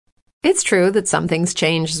It's true that some things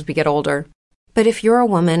change as we get older. But if you're a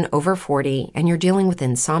woman over 40 and you're dealing with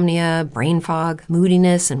insomnia, brain fog,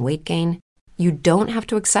 moodiness, and weight gain, you don't have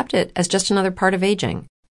to accept it as just another part of aging.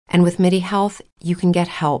 And with MIDI Health, you can get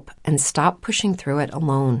help and stop pushing through it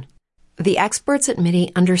alone. The experts at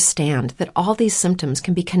MIDI understand that all these symptoms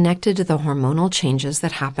can be connected to the hormonal changes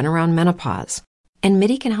that happen around menopause. And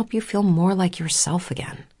MIDI can help you feel more like yourself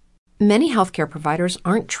again. Many healthcare providers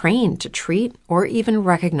aren't trained to treat or even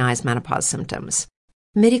recognize menopause symptoms.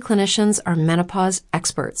 MIDI clinicians are menopause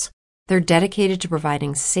experts. They're dedicated to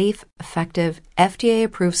providing safe, effective,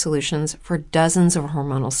 FDA-approved solutions for dozens of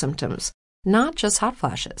hormonal symptoms, not just hot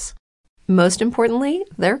flashes. Most importantly,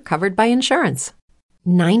 they're covered by insurance.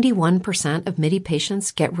 91% of MIDI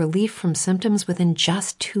patients get relief from symptoms within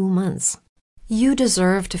just 2 months. You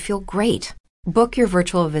deserve to feel great. Book your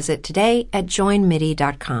virtual visit today at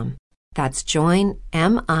joinmidi.com. That's joinmidi.com.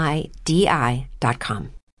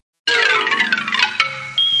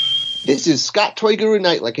 This is Scott Toy Guru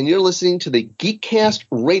Nightlick, and you're listening to the Geekcast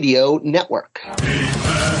Radio Network.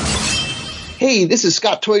 Hey, this is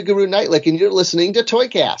Scott Toy Guru Nightlick, and you're listening to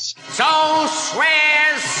Toycast. So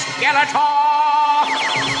swears Skeletor!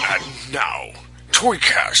 And now,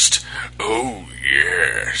 Toycast. Oh,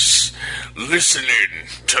 yes. Listen in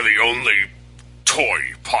to the only toy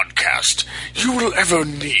podcast you will ever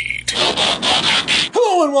need.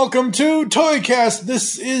 Hello and welcome to Toycast.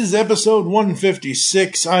 This is episode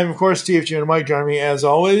 156. I'm, of course, TFG and Mike. Joining me, as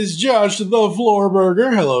always, Josh the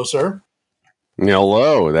Floorburger. Hello, sir.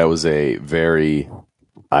 Hello. That was a very,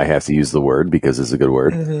 I have to use the word because it's a good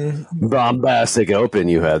word, bombastic open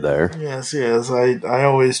you had there. Yes. I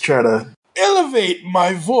always try to elevate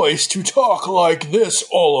my voice to talk like this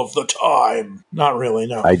all of the time. Not really,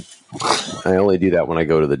 no. I only do that when I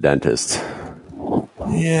go to the dentist.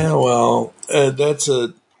 Yeah, well, that's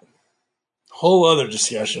a whole other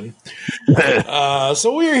discussion.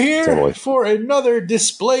 So we're here for another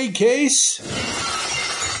display case.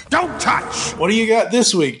 Don't touch! What do you got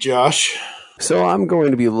this week, Josh? So I'm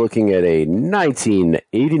going to be looking at a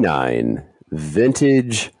 1989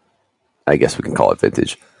 vintage, I guess we can call it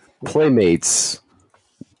vintage, Playmates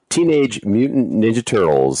Teenage Mutant Ninja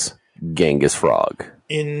Turtles Genghis Frog.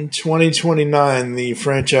 In 2029, the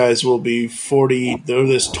franchise will be 40, or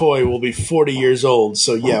this toy will be 40 years old.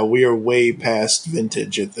 So, yeah, we are way past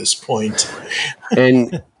vintage at this point.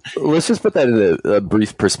 And let's just put that in a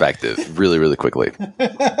brief perspective really, really quickly.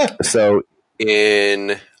 So,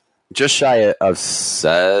 in just shy of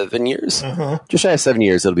 7 years,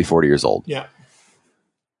 it'll be 40 years old. Yeah.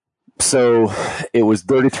 So, it was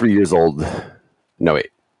 33 years old. No, wait.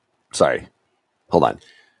 Sorry. Hold on.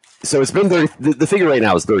 So it's been the figure right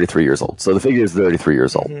now is 33 years old. So the figure is 33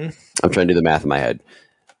 years old. Mm-hmm. I'm trying to do the math in my head.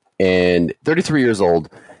 And 33 years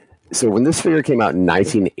old. So when this figure came out in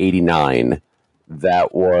 1989,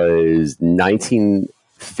 that was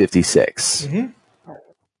 1956. Mm-hmm.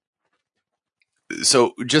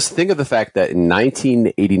 So just think of the fact that in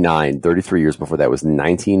 1989, 33 years before that was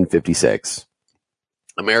 1956,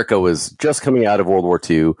 America was just coming out of World War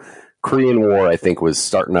II. Korean War, I think, was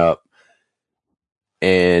starting up.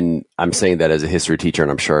 And I'm saying that as a history teacher, and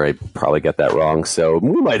I'm sure I probably got that wrong. So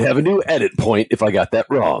we might have a new edit point if I got that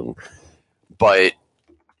wrong. But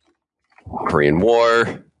Korean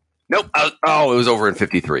War. Nope. It was over in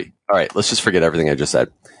 53. All right. Let's just forget everything I just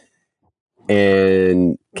said.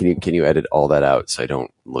 And can you edit all that out so I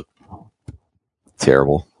don't look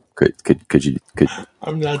terrible? Could you?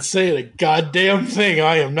 I'm not saying a goddamn thing.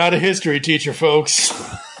 I am not a history teacher, folks.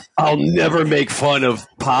 I'll never make fun of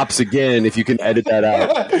Pops again if you can edit that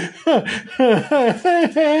out.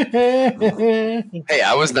 Hey,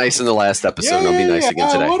 I was nice in the last episode. I'll be nice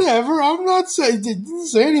again today. Whatever. I'm not saying, didn't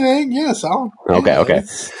say anything. Yes, I'll. Okay.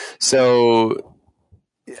 So,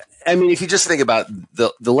 I mean, if you just think about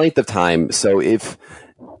the length of time. So if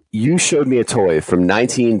you showed me a toy from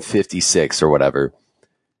 1956 or whatever,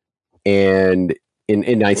 and in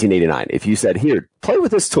 1989, if you said, here, play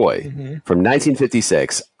with this toy from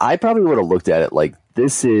 1956, I probably would have looked at it like,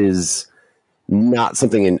 this is not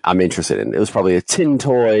something I'm interested in. It was probably a tin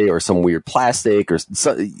toy or some weird plastic, or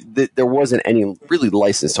there wasn't any really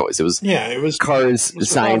licensed toys. It was cars,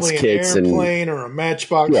 science kits, an airplane or a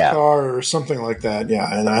Matchbox car or something like that.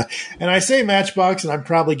 Yeah, and I say Matchbox, and I'm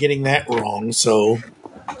probably getting that wrong. So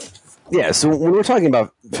when we're talking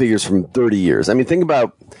about figures from 30 years, I mean, think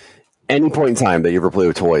about any point in time that you ever play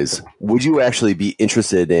with toys. Would you actually be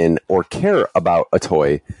interested in or care about a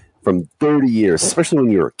toy from 30 years, especially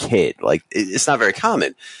when you're a kid? Like, it's not very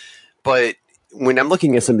common. But when I'm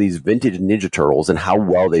looking at some of these vintage Ninja Turtles and how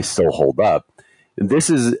well they still hold up, this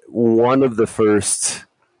is one of the first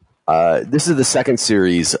This is the second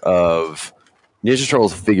series of Ninja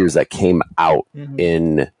Turtles figures that came out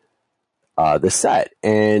in the set.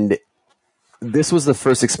 And this was the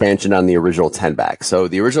first expansion on the original 10-back. So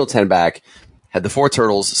the original 10-back had the 4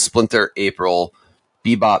 turtles, Splinter, April,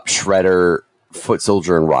 Bebop, Shredder, Foot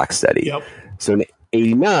Soldier, and Rocksteady. Yep. So in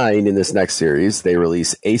 89, in this next series, they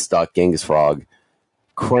release Ace Duck, Genghis Frog,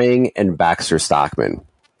 Krang, and Baxter Stockman.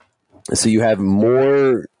 So you have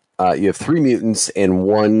more... you have 3 mutants and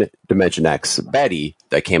 1 Dimension X Betty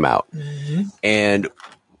that came out. And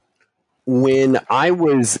when I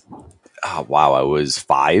was... I was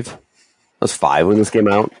 5. I was 5 when this came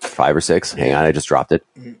out. 5 or 6. Hang on, I just dropped it.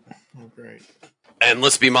 Oh, great. And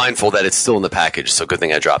let's be mindful that it's still in the package, so good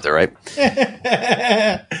thing I dropped it, right?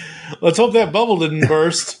 Let's hope that bubble didn't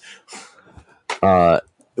burst. Well,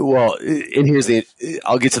 and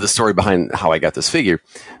I'll get to the story behind how I got this figure.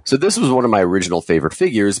 So this was one of my original favorite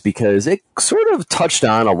figures because it sort of touched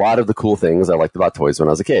on a lot of the cool things I liked about toys when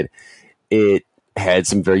I was a kid. It had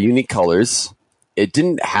some very unique colors. It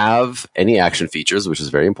didn't have any action features, which is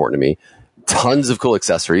very important to me. Tons of cool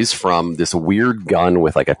accessories, from this weird gun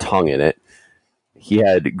with like a tongue in it. He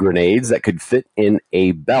had grenades that could fit in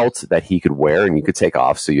a belt that he could wear and you could take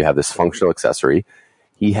off. So you have this functional accessory.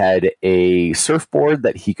 He had a surfboard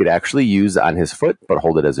that he could actually use on his foot, but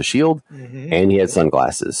hold it as a shield. And he had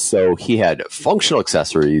sunglasses. So he had functional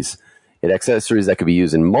accessories. He had accessories that could be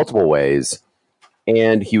used in multiple ways.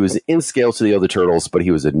 And he was in scale to the other turtles, but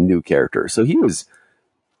he was a new character. So he was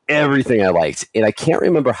everything I liked. And I can't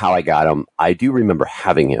remember how I got him. I do remember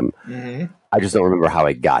having him. I just don't remember how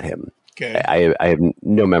I got him. Okay. I have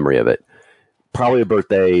no memory of it. Probably a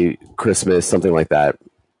birthday, Christmas, something like that.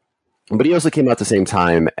 But he also came out the same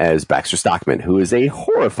time as Baxter Stockman, who is a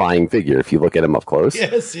horrifying figure if you look at him up close.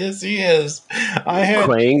 Yes, he is. I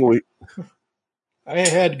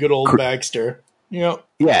had good old Baxter. Yep.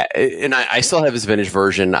 Yeah, and I still have his vintage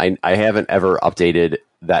version. I haven't ever updated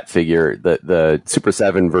that figure. The Super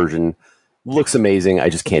 7 version looks amazing. I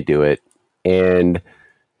just can't do it. And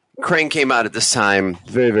Krang came out at this time.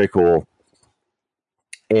 Very, very cool.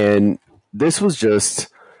 And this was just,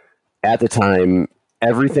 at the time,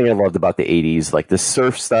 everything I loved about the 80s, like the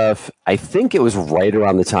surf stuff. I think it was right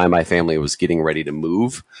around the time my family was getting ready to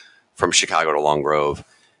move from Chicago to Long Grove.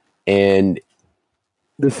 And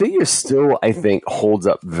the figure still, I think, holds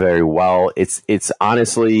up very well. It's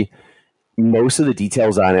honestly, most of the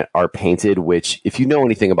details on it are painted, which, if you know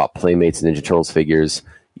anything about Playmates Ninja Turtles figures,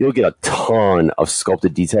 you'll get a ton of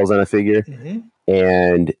sculpted details on a figure,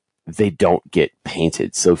 and they don't get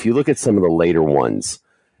painted. So if you look at some of the later ones,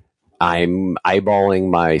 I'm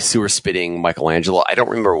eyeballing my sewer spitting Michelangelo. I don't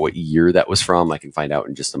remember what year that was from. I can find out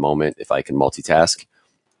in just a moment if I can multitask.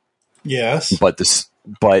 Yes.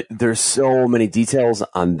 But there's so many details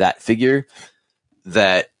on that figure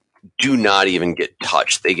that do not even get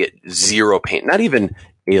touched. They get zero paint, not even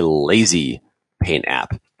a lazy paint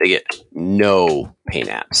app. They get no paint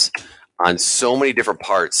apps on so many different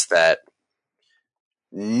parts that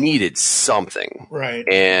needed something. Right.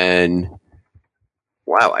 And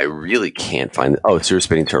wow, I really can't find it. Oh, Sewer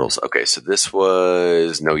Spitting Turtles. Okay, so this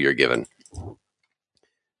was No Year Given.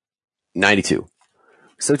 92.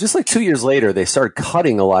 So just like 2 years later, they started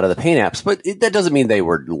cutting a lot of the paint apps, but that doesn't mean they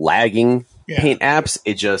were lagging paint apps.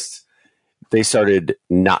 It just, they started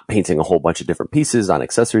not painting a whole bunch of different pieces on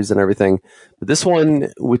accessories and everything. But this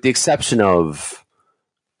one, with the exception of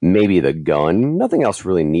maybe the gun, nothing else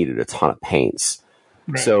really needed a ton of paints.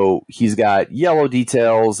 Right. So he's got yellow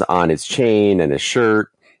details on his chain and his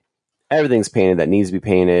shirt. Everything's painted that needs to be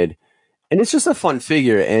painted. And it's just a fun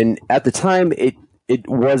figure. And at the time, it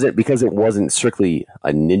wasn't, because it wasn't strictly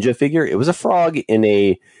a ninja figure. It was a frog in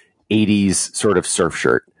a 80s sort of surf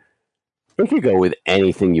shirt. It could go with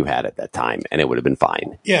anything you had at that time, and it would have been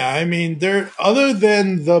fine. Yeah, I mean, other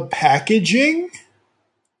than the packaging,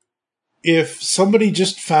 if somebody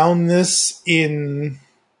just found this in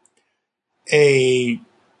a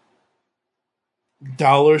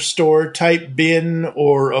dollar store type bin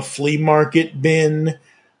or a flea market bin,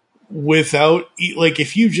 without, like,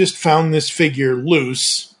 if you just found this figure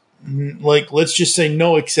loose, like, let's just say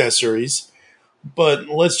no accessories, but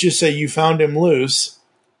let's just say you found him loose,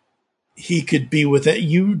 he could be with it.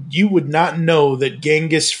 You would not know that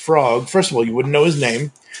Genghis Frog, first of all, you wouldn't know his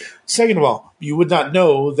name. Second of all, you would not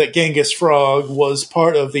know that Genghis Frog was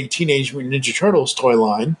part of the Teenage Mutant Ninja Turtles toy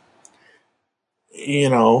line. You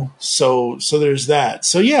know, so there's that.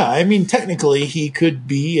 So yeah, I mean, technically he could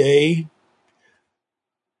be a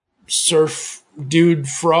surf dude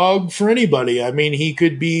frog for anybody. I mean, he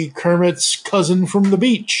could be Kermit's cousin from the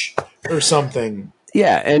beach or something.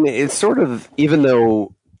 Yeah, and it's sort of, even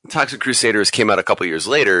though Toxic Crusaders came out a couple years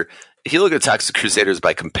later, if you look at Toxic Crusaders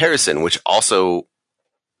by comparison, which also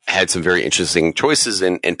had some very interesting choices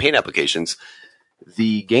and paint applications,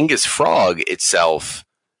 the Genghis Frog itself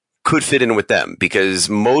could fit in with them because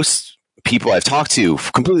most people I've talked to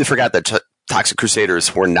completely forgot that Toxic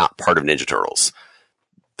Crusaders were not part of Ninja Turtles.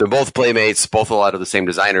 They're both Playmates, both a lot of the same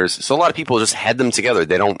designers. So a lot of people just had them together.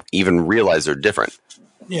 They don't even realize they're different.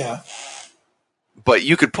 Yeah. But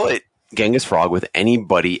you could put Genghis Frog with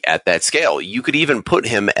anybody at that scale. You could even put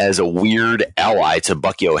him as a weird ally to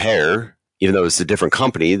Bucky O'Hare, even though it's a different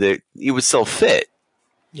company, that he would still fit.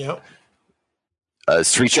 Yep.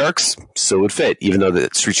 Street Sharks still would fit, even though the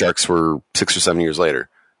Street Sharks were 6 or 7 years later.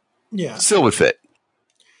 Yeah. Still would fit.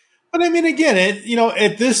 But I mean, again,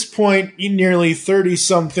 at this point, nearly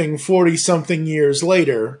 30-something, 40-something years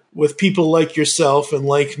later, with people like yourself and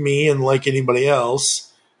like me and like anybody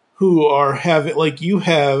else who are having, like you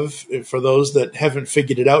have, for those that haven't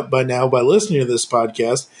figured it out by now by listening to this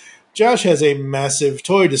podcast, Josh has a massive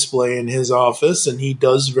toy display in his office, and he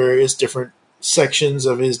does various different sections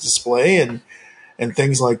of his display and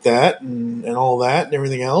things like that and all that and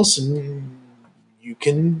everything else, and you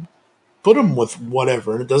can put them with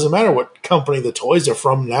whatever, and it doesn't matter what company the toys are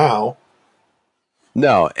from now.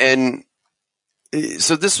 No, and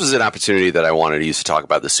so this was an opportunity that I wanted to use to talk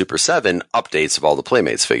about the Super 7 updates of all the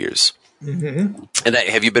Playmates figures. Mm-hmm. And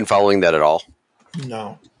have you been following that at all?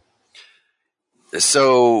 No.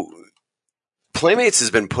 So Playmates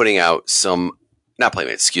has been putting out not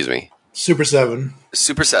Playmates, excuse me. Super 7.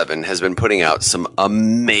 Super 7 has been putting out some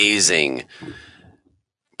amazing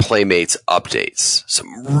Playmates updates,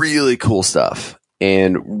 some really cool stuff,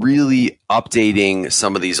 and really updating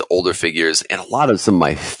some of these older figures and a lot of some of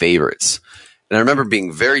my favorites. And I remember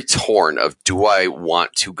being very torn of, do I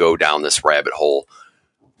want to go down this rabbit hole?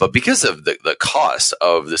 But because of the cost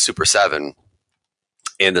of the Super 7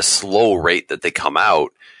 and the slow rate that they come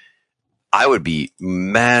out, I would be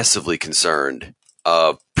massively concerned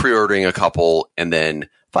of pre-ordering a couple and then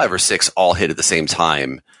 5 or 6 all hit at the same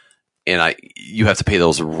time. And you have to pay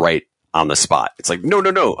those right on the spot. It's like,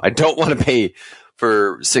 no. I don't want to pay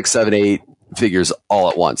for 6, 7, 8 figures all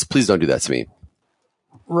at once. Please don't do that to me.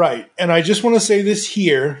 Right. And I just want to say this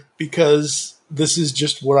here because this is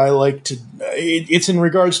just what I like to... It's in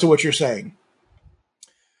regards to what you're saying.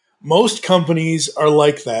 Most companies are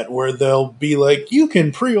like that, where they'll be like, you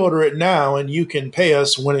can pre-order it now and you can pay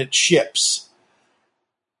us when it ships.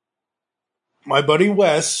 My buddy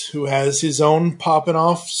Wes, who has his own Poppin'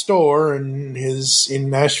 Off store in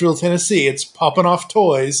Nashville, Tennessee, it's Poppin' Off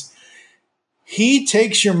Toys. He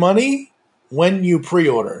takes your money when you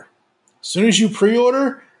pre-order. As soon as you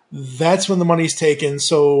pre-order, that's when the money's taken,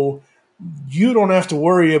 so you don't have to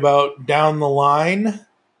worry about down the line.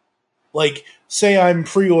 Like, say I'm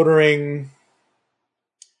pre-ordering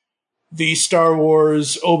the Star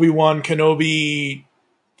Wars Obi-Wan Kenobi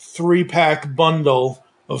 3-pack bundle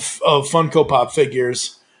of Funko Pop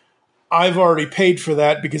figures. I've already paid for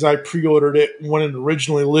that because I pre-ordered it when it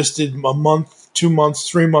originally listed a month, 2 months,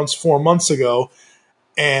 3 months, 4 months ago.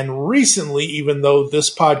 And recently, even though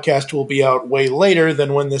this podcast will be out way later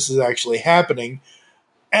than when this is actually happening,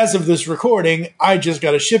 as of this recording, I just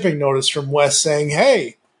got a shipping notice from Wes saying,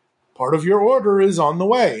 hey, part of your order is on the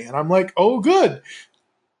way. And I'm like, oh, good.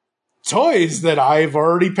 Toys that I've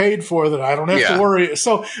already paid for that I don't have to worry.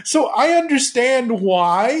 So I understand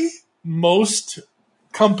why most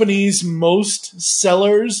companies, most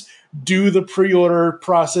sellers do the pre-order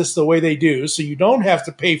process the way they do. So you don't have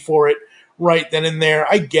to pay for it right then and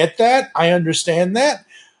there. I get that. I understand that.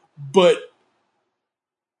 But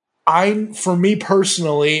for me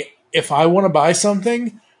personally, if I want to buy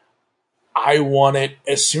something, I want it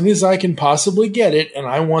as soon as I can possibly get it, and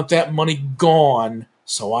I want that money gone.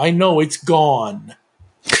 So I know it's gone.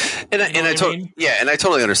 And I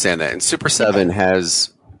totally understand that. And Super 7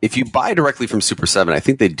 has, if you buy directly from Super 7, I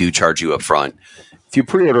think they do charge you up front. If you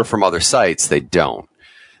pre-order from other sites, they don't.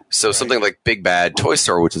 So something like Big Bad Toy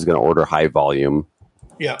Store, which is going to order high volume.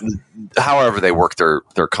 Yeah. However they work their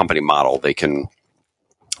company model, they can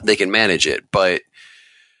manage it. But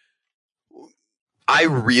I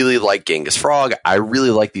really like Genghis Frog. I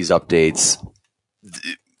really like these updates.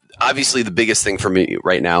 Obviously, the biggest thing for me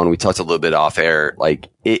right now, and we talked a little bit off air, like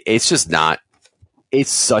it's just not.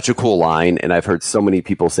 It's such a cool line, and I've heard so many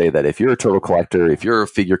people say that if you're a total collector, if you're a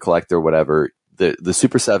figure collector, whatever, the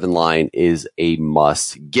Super 7 line is a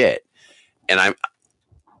must get. And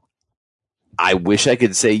I wish I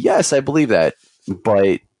could say yes, I believe that,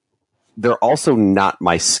 but they're also not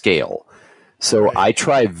my scale. So right. I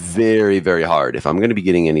try very, very hard if I'm going to be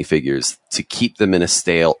getting any figures to keep them in a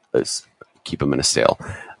stale.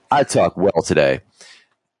 I talk well today.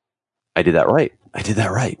 I did that right. I did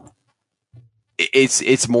that right.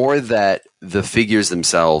 It's more that the figures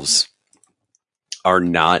themselves are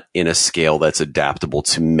not in a scale that's adaptable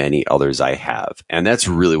to many others I have. And that's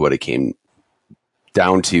really what it came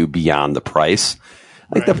down to beyond the price.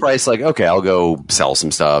 Like the price, like, okay, I'll go sell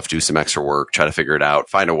some stuff, do some extra work, try to figure it out,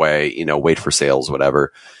 find a way, wait for sales,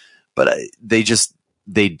 whatever. But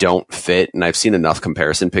they don't fit. And I've seen enough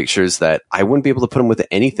comparison pictures that I wouldn't be able to put them with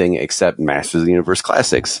anything except Masters of the Universe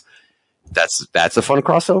Classics. That's a fun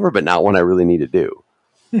crossover, but not one I really need to do.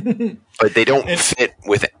 But they don't fit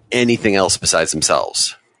with anything else besides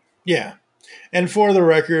themselves. Yeah. And for the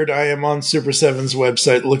record, I am on Super 7's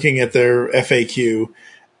website looking at their FAQ,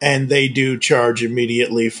 and they do charge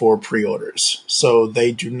immediately for pre-orders. So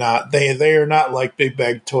they do not, they are not like Big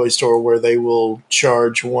Bag Toy Store where they will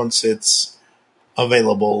charge once it's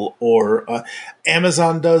available. Or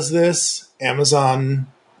Amazon does this. Amazon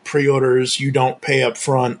pre-orders, you don't pay up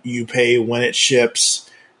front, you pay when it ships,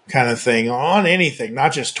 kind of thing, on anything,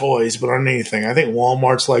 not just toys, but on anything. I think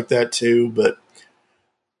Walmart's like that too, but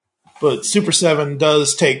Super 7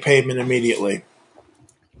 does take payment immediately.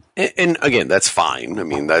 And again, that's fine. I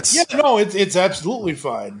mean, that's... Yeah, no, it's absolutely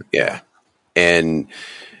fine. Yeah. And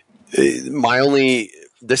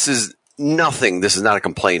this is nothing. This is not a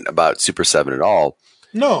complaint about Super 7 at all.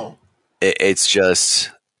 No. It's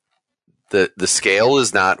just the scale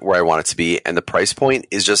is not where I want it to be, and the price point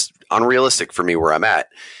is just unrealistic for me where I'm at.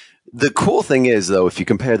 The cool thing is, though, if you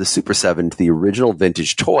compare the Super 7 to the original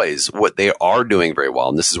vintage toys, what they are doing very well,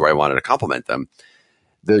 and this is where I wanted to compliment them,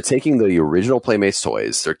 they're taking the original Playmates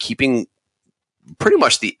toys, they're keeping pretty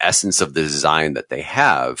much the essence of the design that they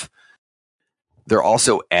have. They're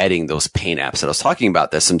also adding those paint apps that I was talking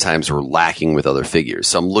about that sometimes were lacking with other figures.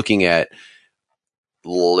 So I'm looking at,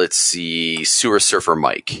 let's see, Sewer Surfer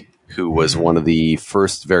Mike, who was one of the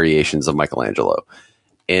first variations of Michelangelo.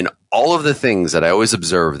 And all of the things that I always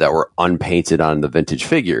observed that were unpainted on the vintage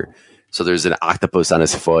figure. So there's an octopus on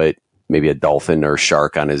his foot, maybe a dolphin or a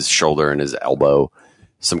shark on his shoulder and his elbow,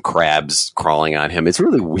 some crabs crawling on him. It's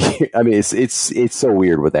really weird. I mean, it's so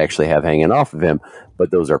weird what they actually have hanging off of him,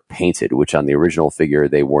 but those are painted, which on the original figure,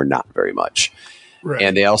 they were not very much. Right.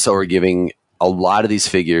 And they also are giving a lot of these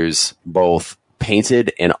figures both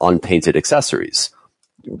painted and unpainted accessories.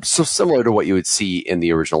 So similar to what you would see in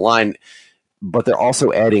the original line, but they're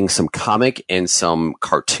also adding some comic and some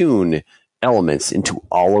cartoon elements into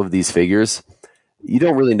all of these figures. You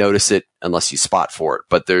don't really notice it unless you spot for it,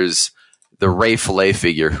 but there's the Ray Fillet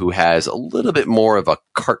figure who has a little bit more of a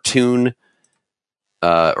cartoon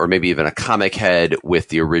or maybe even a comic head with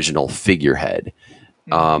the original figurehead.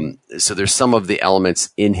 So there's some of the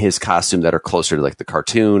elements in his costume that are closer to like the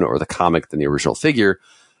cartoon or the comic than the original figure.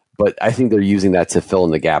 But I think they're using that to fill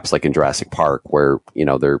in the gaps like in Jurassic Park where,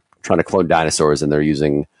 they're trying to clone dinosaurs and they're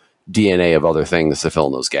using DNA of other things to fill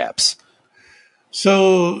in those gaps.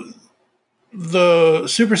 So the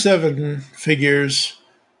Super 7 figures,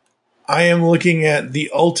 I am looking at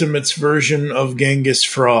the Ultimates version of Genghis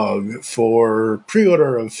Frog for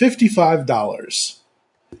pre-order of $55.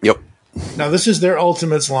 Yep. Now this is their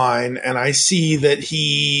Ultimates line, and I see that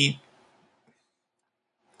he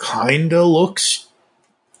kind of looks,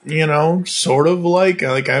 sort of like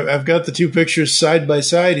I've got the two pictures side by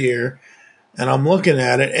side here, and I'm looking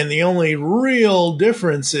at it, and the only real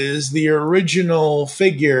difference is the original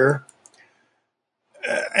figure,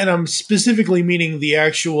 and I'm specifically meaning the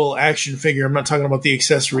actual action figure. I'm not talking about the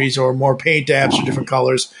accessories or more paint apps or different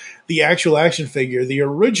colors. The actual action figure, the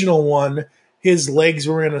original one, his legs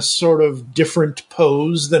were in a sort of different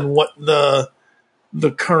pose than what the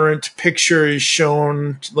current picture is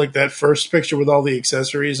shown, like that first picture with all the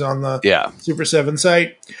accessories on the Super 7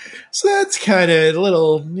 site. So that's kind of a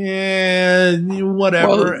little,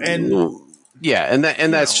 whatever. And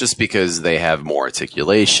that's just because they have more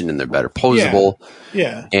articulation and they're better posable.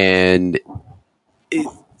 Yeah. And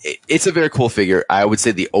it's a very cool figure. I would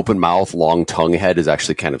say the open mouth, long tongue head is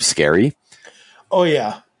actually kind of scary. Oh,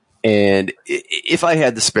 yeah. And if I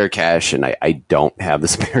had the spare cash, and I don't have the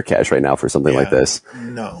spare cash right now for something like this.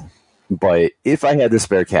 No. But if I had the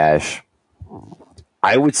spare cash,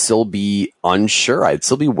 I would still be unsure. I'd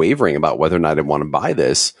still be wavering about whether or not I want to buy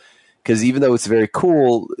this. Because even though it's very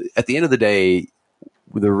cool, at the end of the day,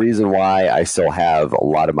 the reason why I still have a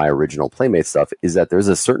lot of my original Playmate stuff is that there's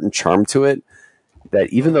a certain charm to it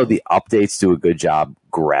that even though the updates do a good job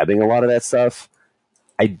grabbing a lot of that stuff,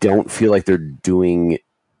 I don't feel like they're doing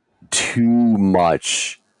too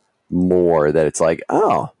much more that it's like,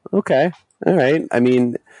 oh, okay, all right. I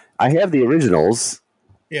mean, I have the originals.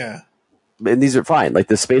 Yeah. And these are fine. Like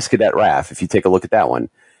the Space Cadet Raph, if you take a look at that one.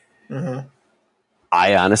 Mm-hmm.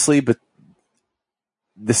 I honestly, but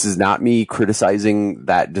this is not me criticizing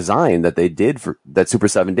that design that they did that Super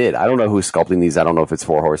 7 did. I don't know who's sculpting these. I don't know if it's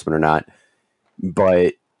Four Horsemen or not,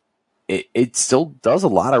 but it still does a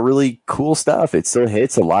lot of really cool stuff. It still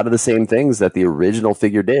hits a lot of the same things that the original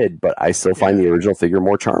figure did, but I still find the original figure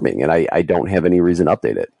more charming, and I don't have any reason to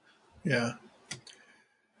update it. Yeah.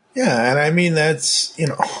 Yeah, and I mean, that's,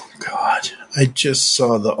 oh, God. I just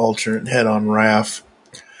saw the alternate head on Raph.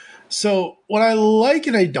 So what I like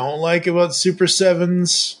and I don't like about Super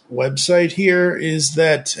 7's website here is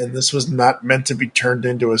that, and this was not meant to be turned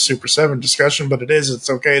into a Super 7 discussion, but it is. It's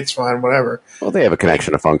okay. It's fine. Whatever. Well, they have a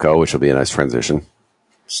connection to Funko, which will be a nice transition.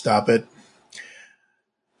 Stop it.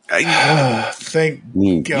 Thank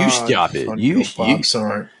God. You stop it. Funko Pops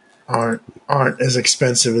aren't as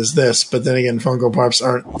expensive as this, but then again, Funko Pops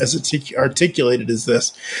aren't as articulated as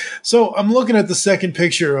this. So I'm looking at the second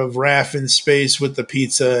picture of Raph in space with the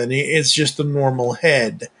pizza, and it's just a normal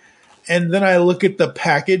head. And then I look at the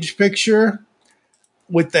package picture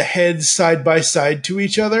with the heads side by side to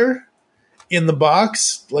each other in the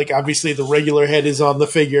box. Like, obviously the regular head is on the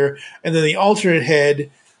figure, and then the alternate head,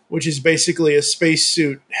 which is basically a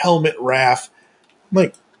spacesuit helmet Raph.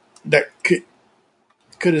 Like, that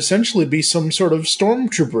could essentially be some sort of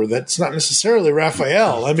stormtrooper. That's not necessarily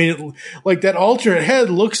Raphael. I mean, like, that alternate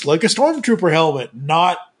head looks like a stormtrooper helmet,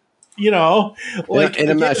 not, like.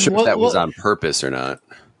 And I'm not sure if that was on purpose or not.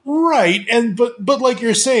 Right, and but like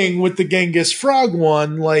you're saying with the Genghis Frog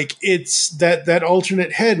one, like, it's that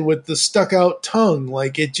alternate head with the stuck out tongue.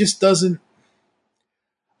 Like, it just doesn't.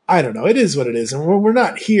 I don't know. It is what it is, and we're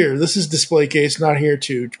not here. This is Display Case, not here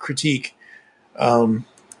to critique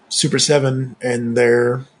Super 7 and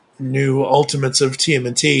their new Ultimates of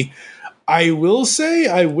TMNT. I will say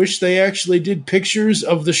I wish they actually did pictures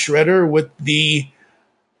of the Shredder with the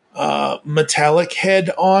metallic head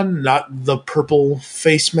on, not the purple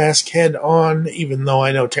face mask head on, even though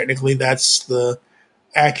I know technically that's the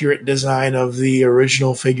accurate design of the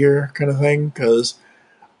original figure kind of thing, because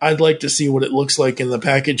I'd like to see what it looks like in the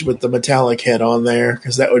package with the metallic head on there,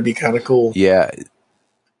 because that would be kind of cool. Yeah.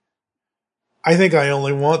 I think I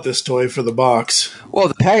only want this toy for the box.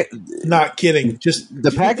 Well, not kidding. Just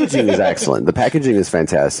the packaging is excellent. The packaging is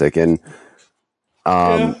fantastic, and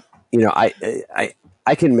I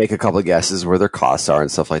can make a couple of guesses where their costs are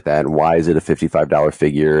and stuff like that, and why is it a $55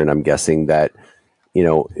 figure? And I'm guessing that,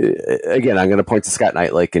 again, I'm going to point to Scott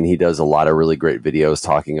Knightlick, and he does a lot of really great videos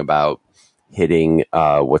talking about hitting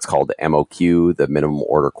what's called the MOQ, the minimum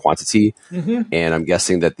order quantity. Mm-hmm. And I'm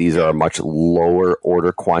guessing that these are a much lower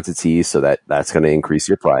order quantity, so that's going to increase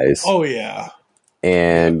your price. Oh, yeah.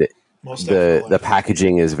 And the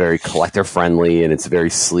packaging is very collector friendly, and it's very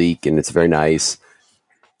sleek, and it's very nice.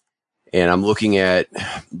 And I'm looking at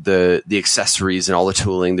the accessories and all the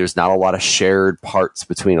tooling. There's not a lot of shared parts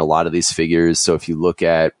between a lot of these figures. So if you look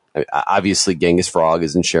at, obviously Genghis Frog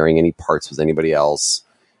isn't sharing any parts with anybody else.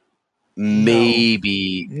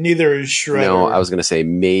 Maybe neither is Shredder. No, I was going to say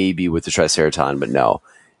maybe with the Triceratops, but no,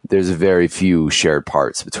 there's very few shared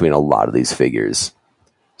parts between a lot of these figures.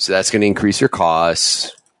 So that's going to increase your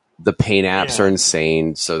costs. The paint apps are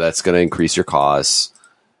insane, so that's going to increase your costs.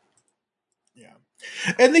 Yeah,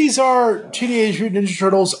 and these are Teenage Mutant Ninja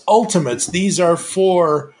Turtles Ultimates. These are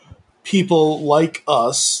for people like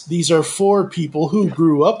us. These are for people who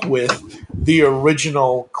grew up with the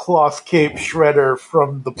original cloth cape Shredder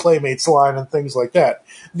from the Playmates line and things like that.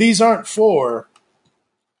 These aren't for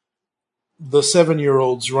the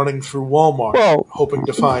 7-year-olds running through Walmart hoping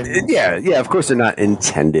to find. Yeah, of course they're not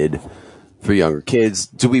intended for younger kids.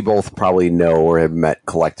 Do we both probably know or have met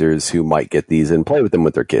collectors who might get these and play with them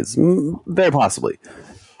with their kids? Very possibly.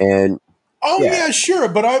 And yeah, sure.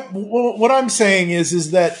 But what I'm saying is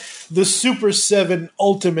that the Super 7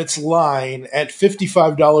 Ultimates line at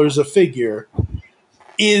 $55 a figure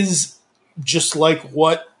is just like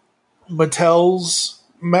what Mattel's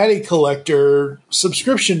Matty Collector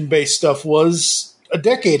subscription-based stuff was a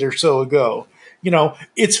decade or so ago.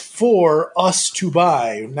 It's for us to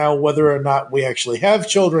buy. Now, whether or not we actually have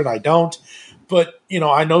children, I don't. But,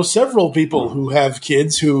 I know several people who have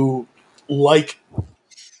kids who like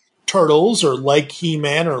Turtles or like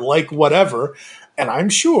He-Man or like whatever, and I'm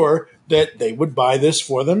sure that they would buy this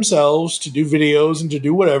for themselves to do videos and to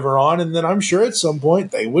do whatever on, and then I'm sure at some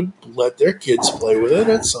point they would let their kids play with it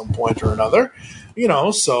at some point or another,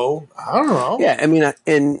 so I don't know. Yeah, I mean,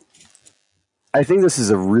 and I think this is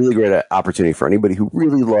a really great opportunity for anybody who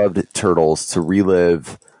really loved Turtles to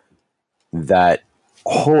relive that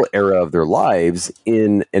whole era of their lives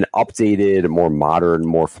in an updated, more modern,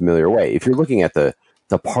 more familiar way. If you're looking at the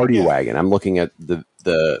party wagon, I'm looking at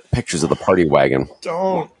the pictures of the party wagon.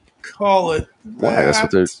 Don't call it that.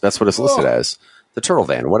 Why? That's what it's listed as. The Turtle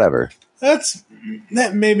Van, whatever.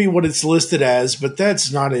 That may be what it's listed as, but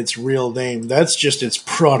that's not its real name. That's just its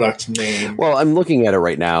product name. Well, I'm looking at it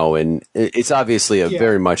right now, and it's obviously a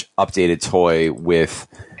very much updated toy with...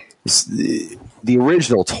 The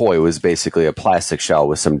original toy was basically a plastic shell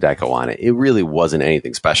with some deco on it. It really wasn't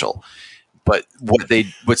anything special. But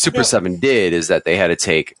what Super 7 did is that they had to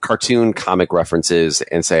take cartoon comic references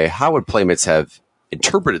and say, how would Playmates have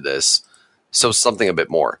interpreted this? So something a bit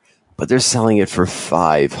more. But they're selling it for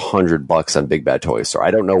 $500 on Big Bad Toy Store. I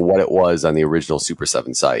don't know what it was on the original Super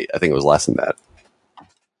 7 site. I think it was less than that.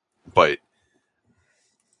 But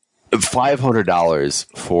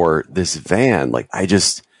 $500 for this van, like,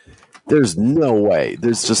 there's no way.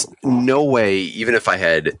 There's just no way, even if I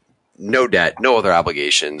had no debt, no other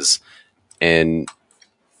obligations, and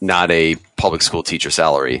not a public school teacher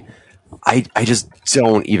salary, I just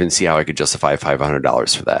don't even see how I could justify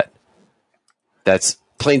 $500 for that. That's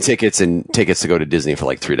plane tickets and tickets to go to Disney for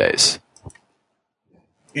like 3 days.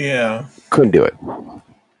 Yeah. Couldn't do it.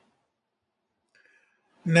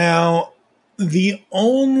 Now, the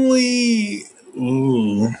only...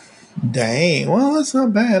 Ooh, dang. Well, that's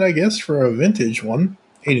not bad, I guess, for a vintage one.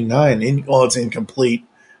 89. Well, it's incomplete.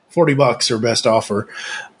 $40 or best offer.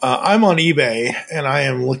 I'm on eBay, and I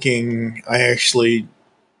am looking... I actually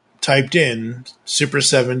typed in Super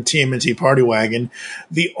 7 TMNT Party Wagon.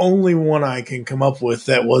 The only one I can come up with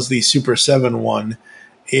that was the Super 7 one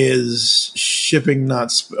is Shipping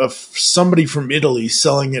Nuts of somebody from Italy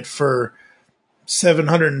selling it for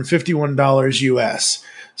 $751 US.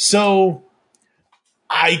 So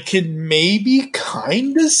I can maybe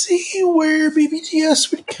kind of see where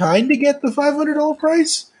BBTS would kind of get the $500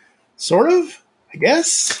 price. Sort of, I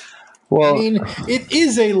guess. Well, I mean, it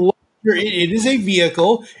is a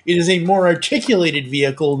vehicle. It is a more articulated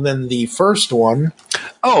vehicle than the first one.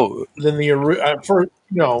 Oh, than the first.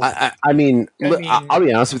 No, I mean, I'll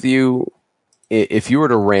be honest with you. If you were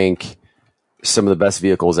to rank some of the best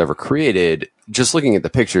vehicles ever created, just looking at the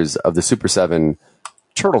pictures of the Super 7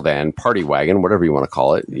 Turtle Van, Party Wagon, whatever you want to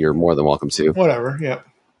call it, you're more than welcome to. Whatever. Yep.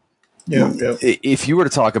 Yeah. If you were to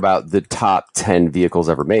talk about the top 10 vehicles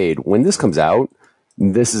ever made, when this comes out,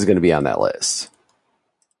 this is going to be on that list.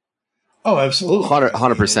 Oh, absolutely.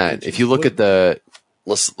 100%. If you look at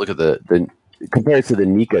let's look at the compared to the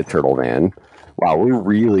Nika Turtle Van. Wow, we're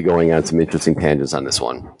really going on some interesting tangents on this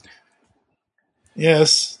one.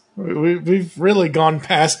 Yes. We've really gone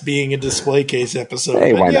past being a display case episode.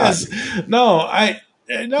 Hey, why not? No,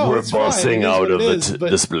 we're busting out of the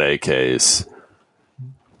display case.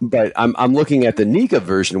 But I'm looking at the Nika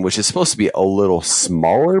version, which is supposed to be a little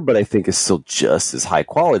smaller, but I think is still just as high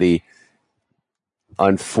quality.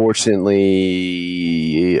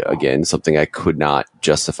 Unfortunately, again, something I could not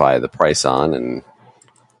justify the price on, and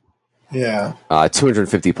yeah,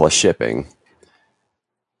 250 plus shipping.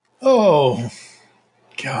 Oh,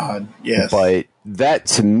 God, yes. But that,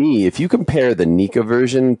 to me, if you compare the Nika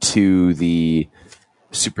version to the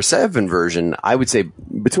Super 7 version, I would say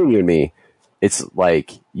between you and me, it's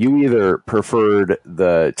like you either preferred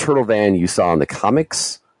the Turtle Van you saw in the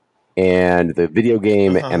comics and the video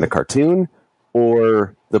game and the cartoon,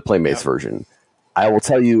 or the Playmates version. I will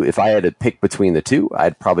tell you, if I had to pick between the two,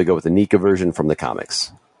 I'd probably go with the Nika version from the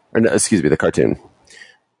comics. Or, no, excuse me, the cartoon.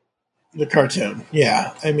 The cartoon,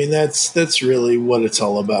 yeah. I mean, that's really what it's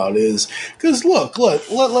all about. Is because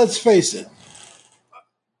let's face it.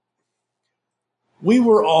 We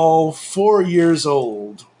were all 4 years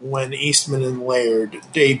old when Eastman and Laird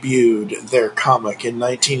debuted their comic in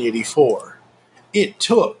 1984. It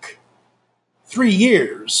took 3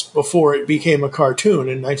 years before it became a cartoon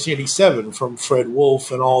in 1987 from Fred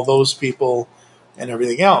Wolf and all those people and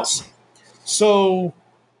everything else. So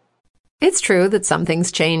it's true that some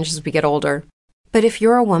things change as we get older. But if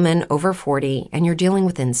you're a woman over 40 and you're dealing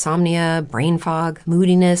with insomnia, brain fog,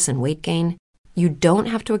 moodiness, and weight gain, you don't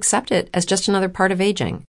have to accept it as just another part of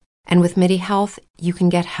aging. And with MIDI Health, you can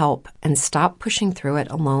get help and stop pushing through it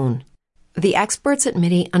alone. The experts at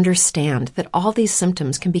MIDI understand that all these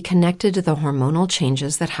symptoms can be connected to the hormonal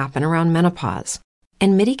changes that happen around menopause,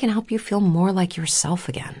 and MIDI can help you feel more like yourself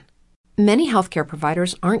again. Many healthcare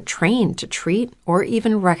providers aren't trained to treat or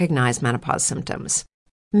even recognize menopause symptoms.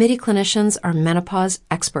 MIDI clinicians are menopause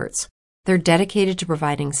experts. They're dedicated to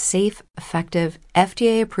providing safe, effective,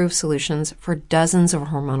 FDA-approved solutions for dozens of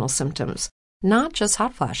hormonal symptoms, not just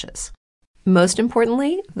hot flashes. Most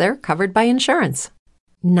importantly, they're covered by insurance.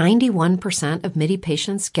 91% of MIDI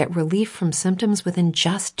patients get relief from symptoms within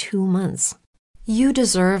just 2 months. You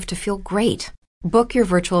deserve to feel great. Book your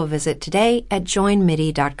virtual visit today at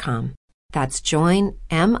joinmidi.com. That's joinmidi.com.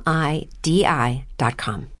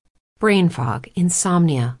 brain fog,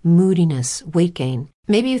 insomnia, moodiness, weight gain.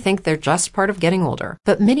 Maybe you think they're just part of getting older,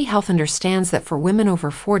 but MIDI Health understands that for women over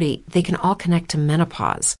 40, they can all connect to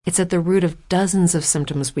menopause. It's at the root of dozens of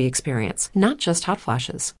symptoms we experience, not just hot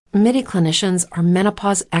flashes. MIDI clinicians are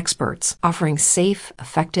menopause experts, offering safe,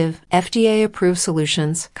 effective, FDA-approved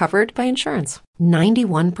solutions covered by insurance.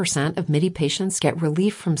 91% of MIDI patients get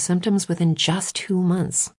relief from symptoms within just 2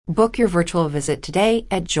 months. Book your virtual visit today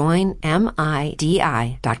at joinmidi.com.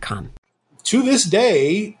 To this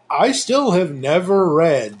day, I still have never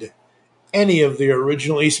read any of the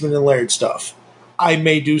original Eastman and Laird stuff. I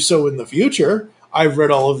may do so in the future. I've read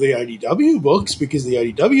all of the IDW books because the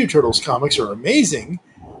IDW Turtles comics are amazing.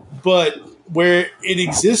 But where it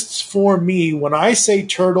exists for me, when I say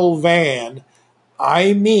Turtle Van,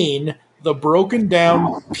 I mean the broken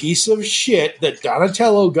down piece of shit that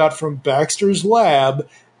Donatello got from Baxter's lab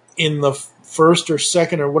in the first or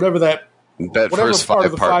second or whatever that first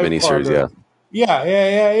five-part miniseries, yeah.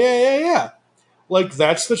 Yeah. Like,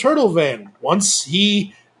 that's the Turtle Van. Once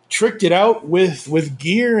he tricked it out with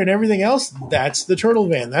gear and everything else, that's the Turtle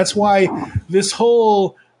Van. That's why this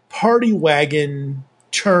whole party wagon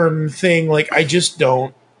term thing, like, I just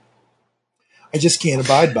can't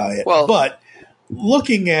abide by it. Well, but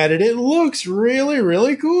looking at it, it looks really,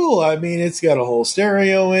 really cool. I mean, it's got a whole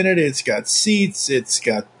stereo in it. It's got seats. It's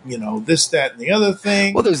got, this, that, and the other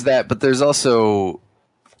thing. Well, there's that, but there's also,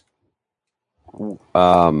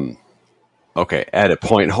 okay, edit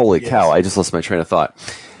point. Holy cow, I just lost my train of thought.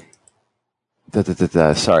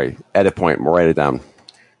 Sorry, edit point. We'll write it down.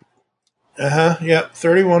 Yep,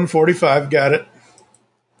 3145, got it.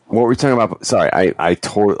 What were we talking about? Sorry,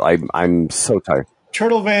 I'm so tired.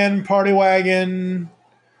 Turtle Van, Party Wagon,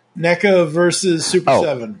 NECA versus Super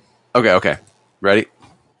 7. Okay. Ready?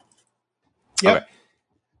 Yep.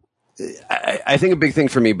 Okay. I think a big thing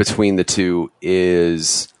for me between the two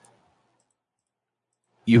is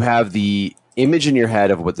you have the image in your head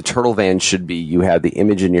of what the Turtle Van should be. You have the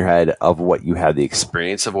image in your head of what you had the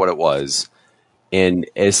experience of what it was. And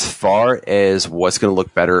as far as what's going to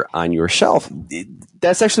look better on your shelf,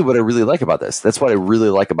 that's actually what I really like about this. That's what I really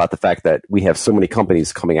like about the fact that we have so many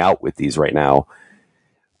companies coming out with these right now.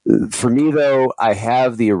 For me, though, I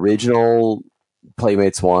have the original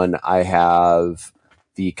Playmates one. I have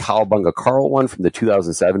the Cowabunga Carl one from the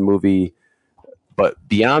 2007 movie. But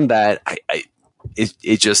beyond that,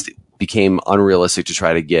 it just became unrealistic to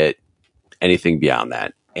try to get anything beyond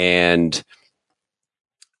that. And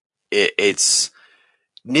it's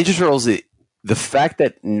Ninja Turtles. The fact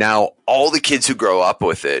that now all the kids who grow up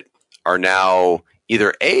with it are now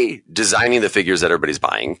either A, designing the figures that everybody's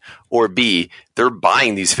buying, or B, they're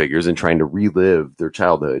buying these figures and trying to relive their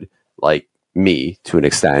childhood, like me to an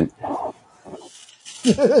extent.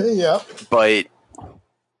 Yeah. But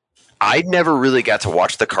I never really got to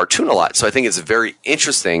watch the cartoon a lot. So I think it's very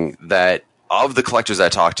interesting that of the collectors I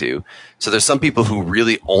talk to, so there's some people who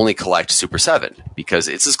really only collect Super 7 because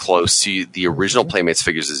it's as close to the original Playmates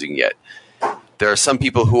figures as you can get. There are some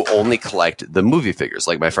people who only collect the movie figures,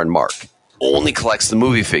 like my friend Mark, only collects the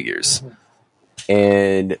movie figures.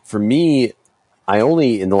 And for me, I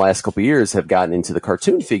only in the last couple of years have gotten into the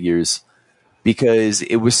cartoon figures because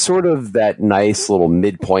it was sort of that nice little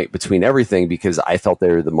midpoint between everything because I felt they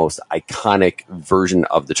were the most iconic version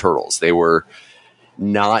of the Turtles. They were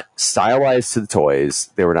not stylized to the toys.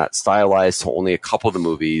 They were not stylized to only a couple of the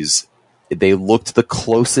movies. They looked the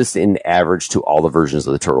closest in average to all the versions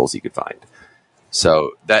of the Turtles you could find.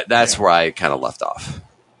 So that's where I kind of left off.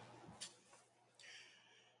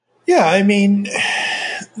 Yeah, I mean,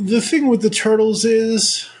 the thing with the Turtles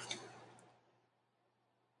is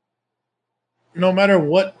no matter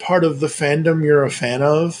what part of the fandom you're a fan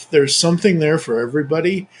of, there's something there for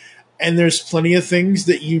everybody, and there's plenty of things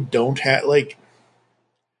that you don't have. Like,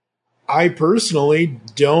 I personally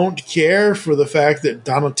don't care for the fact that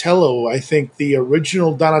Donatello, I think the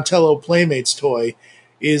original Donatello Playmates toy,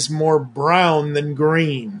 is more brown than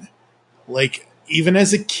green. Like, even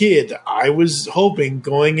as a kid, I was hoping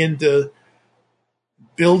going into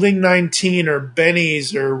Building 19 or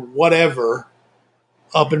Benny's or whatever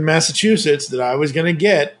up in Massachusetts that I was going to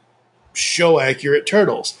get show-accurate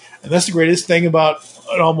Turtles. And that's the greatest thing about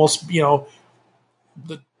almost, the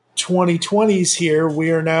 2020s here.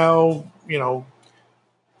 We are now,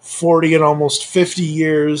 40 and almost 50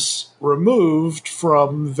 years removed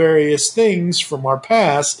from various things from our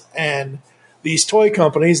past, and these toy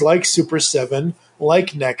companies like Super 7,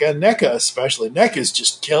 like NECA especially. NECA's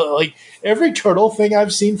just like every Turtle thing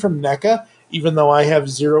I've seen from NECA, even though I have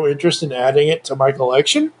zero interest in adding it to my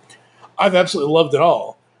collection, I've absolutely loved it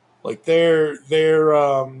all. Like their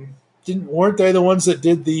weren't they the ones that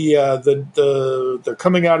did the they're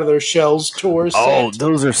coming out of their shells tour set? Oh,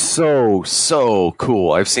 those are so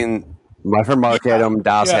cool. I've seen my friend Mark had them,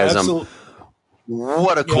 Das has them.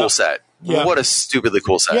 What a cool set. Yeah. What a stupidly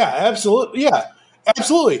cool set. Yeah, absolutely. Yeah,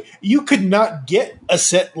 absolutely. You could not get a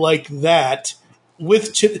set like that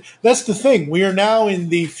with that's the thing. We are now in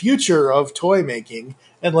the future of toy making.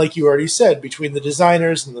 And like you already said, between the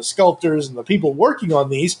designers and the sculptors and the people working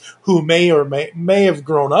on these who may or may have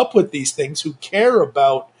grown up with these things, who care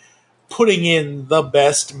about putting in the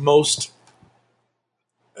best, most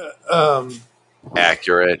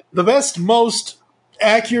accurate. The best, most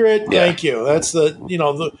accurate. Yeah. Thank you. That's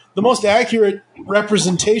the most accurate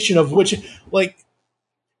representation of which, like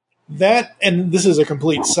that. And this is a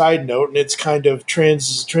complete side note, and it's kind of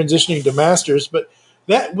transitioning to Masters, but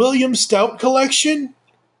that William Stout collection.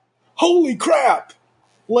 Holy crap!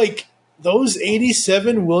 Like, those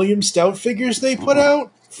 87 William Stout figures they put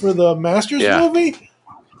out for the Masters movie?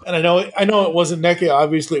 And I know it wasn't NECA,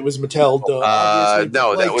 obviously it was Mattel.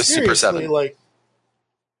 No, that was Super 7. Like,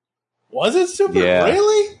 was it Super? Yeah.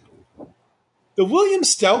 Really? The William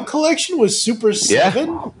Stout collection was Super 7?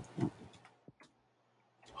 Yeah.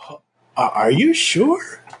 Are you sure?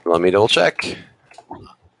 Let me double check.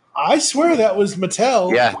 I swear that was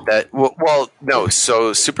Mattel. Yeah, no.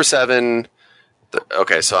 So Super 7.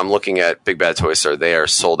 Okay, so I'm looking at Big Bad Toy Store. They are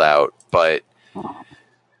sold out, but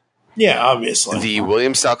yeah, obviously the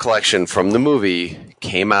William Stout collection from the movie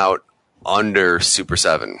came out under Super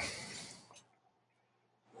 7.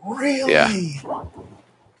 Really? Yeah.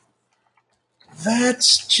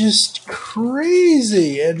 That's just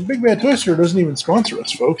crazy. And Big Bad Toy Store doesn't even sponsor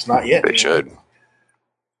us, folks. Not yet. They should.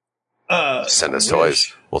 Send us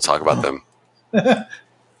toys. We'll talk about them.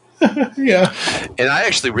 Yeah. And I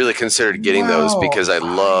actually really considered getting those because I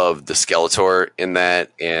love the Skeletor in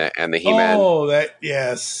that and the He-Man. Oh,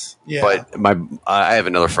 yes. Yeah. But I have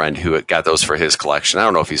another friend who got those for his collection. I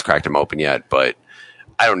don't know if he's cracked them open yet, but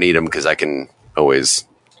I don't need them because I can always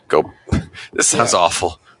go. This sounds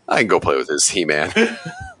awful. I can go play with his He-Man.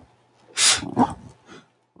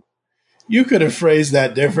 You could have phrased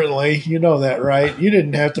that differently. You know that, right? You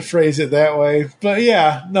didn't have to phrase it that way. But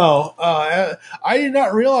yeah, no. I did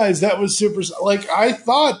not realize that was super... Like, I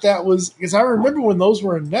thought that was... Because I remember when those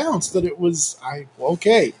were announced that it was...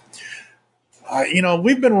 Okay.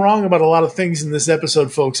 We've been wrong about a lot of things in this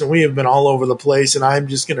episode, folks, and we have been all over the place, and I'm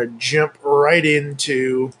just going to jump right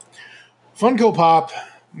into Funko Pop,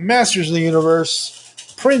 Masters of the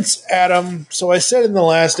Universe, Prince Adam. So I said in the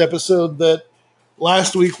last episode that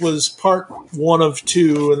last week was part 1 of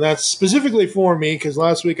 2, and that's specifically for me because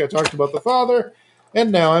last week I talked about the father,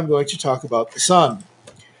 and now I'm going to talk about the son.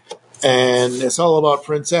 And it's all about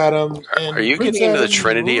Prince Adam. And are you Prince getting into the Adam,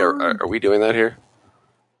 Trinity, or are we doing that here?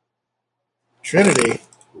 Trinity?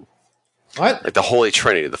 What? Like the Holy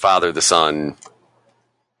Trinity, the Father, the Son.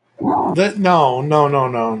 No.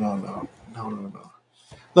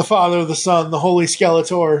 The Father, the Son, the Holy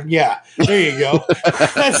Skeletor. Yeah, there you go.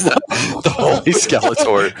 The Holy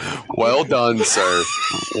Skeletor. Well done, sir.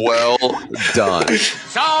 Well done.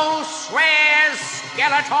 So swears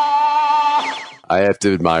Skeletor! I have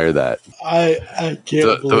to admire that. I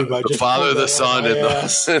can't believe I the just Father, the Son, and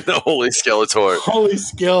the Holy Skeletor. Holy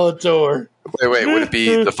Skeletor. Wait, would it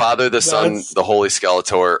be the Father, the Son, the Holy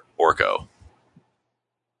Skeletor, Orko?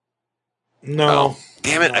 No. Oh,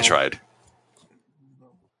 damn it, I tried.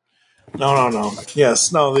 No.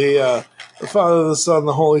 Yes, no, the Father, the Son,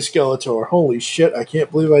 the Holy Skeletor. Holy shit, I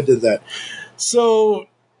can't believe I did that. So,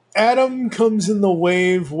 Adam comes in the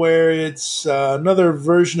wave where it's another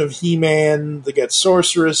version of He-Man. They got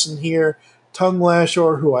Sorceress in here, Tongue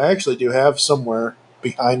Lashor, who I actually do have somewhere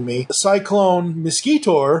behind me, Cyclone,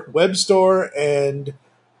 Mosquitor, Webstor, and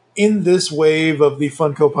in this wave of the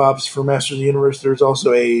Funko Pops for Masters of the Universe, there's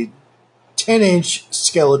also a 10-inch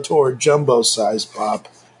Skeletor jumbo-size pop.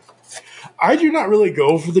 I do not really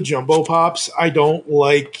go for the jumbo pops. I don't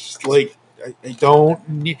I don't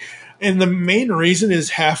need, and the main reason is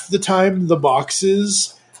half the time the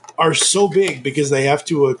boxes are so big because they have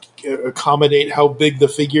to accommodate how big the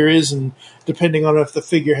figure is, and depending on if the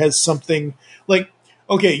figure has something like,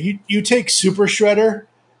 okay, you take Super Shredder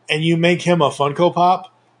and you make him a Funko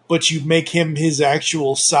Pop, but you make him his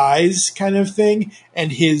actual size kind of thing,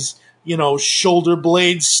 and his, shoulder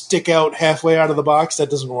blades stick out halfway out of the box. That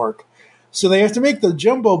doesn't work. So they have to make the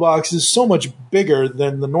jumbo boxes so much bigger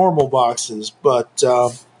than the normal boxes. But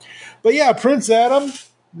yeah, Prince Adam,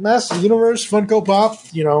 Masters of the Universe, Funko Pop,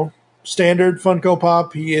 standard Funko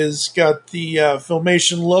Pop. He has got the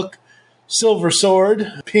Filmation look, silver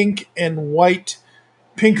sword, pink and white,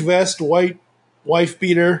 pink vest, white wife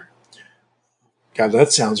beater, God,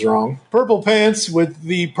 that sounds wrong. Purple pants with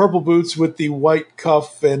the purple boots with the white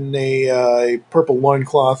cuff and a purple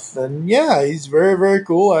loincloth. And yeah, he's very, very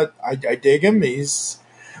cool. I dig him. This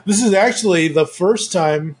is actually the first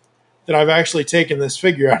time that I've actually taken this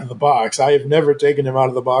figure out of the box. I have never taken him out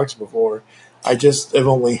of the box before. I just have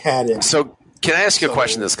only had him. So, can I ask you a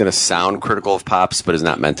question that's going to sound critical of Pops, but is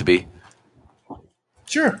not meant to be?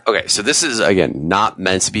 Sure. Okay, so this is, again, not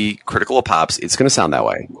meant to be critical of Pops. It's going to sound that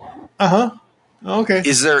way. Uh-huh. Okay.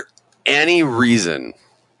 Is there any reason,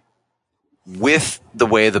 with the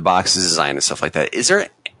way the box is designed and stuff like that, is there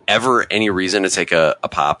ever any reason to take a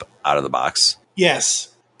Pop out of the box? Yes.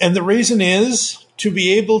 And the reason is to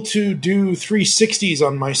be able to do 360s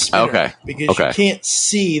on my spinner. Okay. Because you can't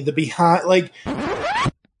see the behind, like...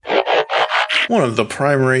 One of the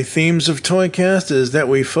primary themes of Toycast is that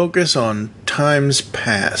we focus on times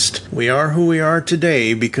past. We are who we are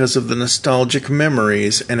today because of the nostalgic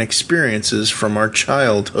memories and experiences from our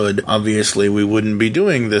childhood. Obviously, we wouldn't be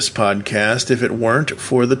doing this podcast if it weren't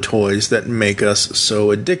for the toys that make us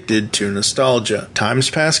so addicted to nostalgia. Times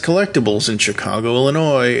Past Collectibles in Chicago,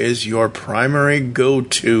 Illinois is your primary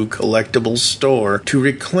go-to collectibles store to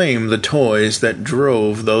reclaim the toys that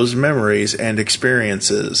drove those memories and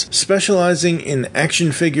experiences. Specializing in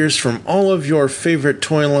action figures from all of your favorite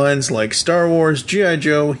toy lines like Star Wars, G.I.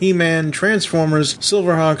 Joe, He-Man, Transformers,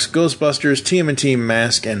 Silverhawks, Ghostbusters, TMNT,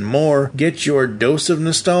 Mask, and more. Get your dose of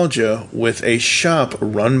nostalgia with a shop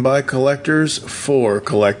run by collectors for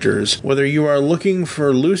collectors. Whether you are looking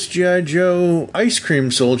for loose G.I. Joe Ice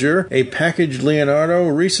Cream Soldier, a packaged Leonardo,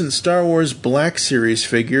 recent Star Wars Black Series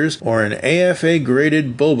figures, or an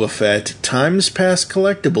AFA-graded Boba Fett, Times Past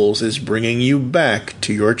Collectibles is bringing you back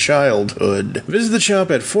to your childhood. Visit the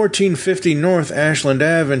shop at 1450 North Ashland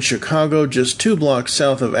Ave in Chicago, just 2 blocks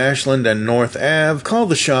south of Ashland and North Ave. Call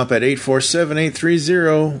the shop at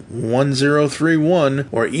 847-830-1031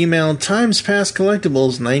 or email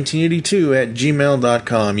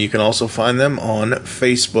timespastcollectibles1982@gmail.com. You can also find them on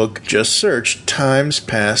Facebook. Just search Times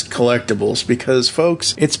Past Collectibles because,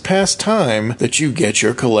 folks, it's past time that you get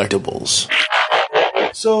your collectibles.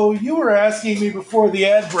 So you were asking me before the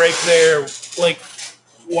ad break there, like,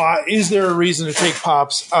 why is there a reason to take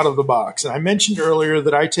Pops out of the box? And I mentioned earlier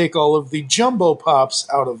that I take all of the jumbo Pops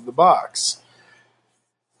out of the box.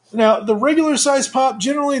 Now, the regular size Pop,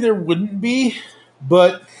 generally there wouldn't be,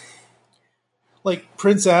 but like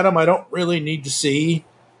Prince Adam, I don't really need to see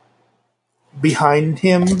behind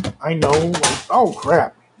him. I know, like, oh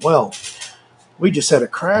crap. Well, we just had a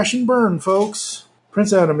crash and burn, folks.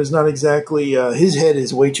 Prince Adam is not exactly, his head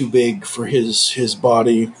is way too big for his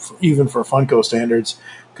body, even for Funko standards,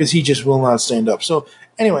 because he just will not stand up. So,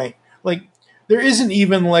 anyway, like, there isn't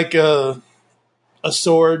even, like, a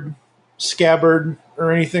sword scabbard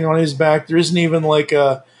or anything on his back. There isn't even, like,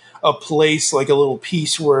 a place, like a little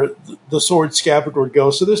piece where the sword scabbard would go.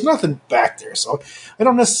 So there's nothing back there. So I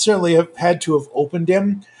don't necessarily have had to have opened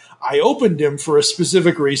him. I opened him for a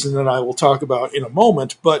specific reason that I will talk about in a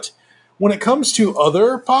moment, but when it comes to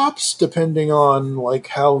other Pops, depending on like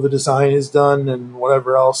how the design is done and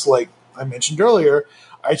whatever else, like I mentioned earlier,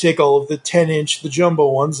 I take all of the 10-inch, the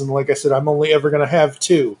jumbo ones, and like I said, I'm only ever going to have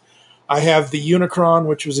 2. I have the Unicron,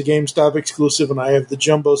 which was a GameStop exclusive, and I have the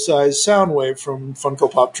jumbo-size Soundwave from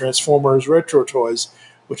Funko Pop Transformers Retro Toys,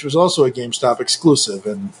 which was also a GameStop exclusive.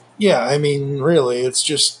 And yeah, I mean, really, it's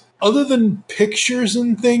just, other than pictures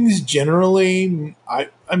and things, generally, I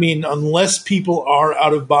mean, unless people are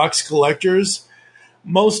out-of-box collectors,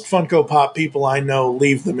 most Funko Pop people I know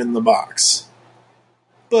leave them in the box.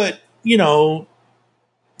 But, you know,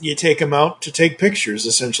 you take them out to take pictures,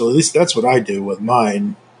 essentially. At least that's what I do with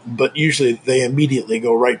mine. But usually they immediately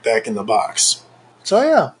go right back in the box. So,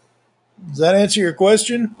 yeah. Does that answer your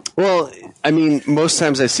question? Well, I mean, most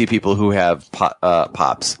times I see people who have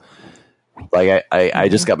Pops. Like, I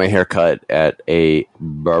just got my hair cut at a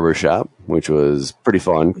barber shop, which was pretty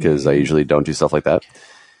fun because I usually don't do stuff like that.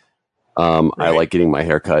 Right. I like getting my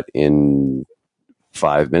hair cut in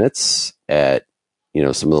 5 minutes at, you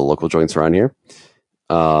know, some of the local joints around here.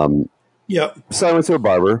 Yep. So I went to a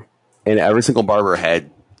barber, and every single barber had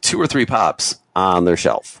 2 or 3 Pops on their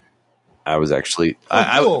shelf. I was actually,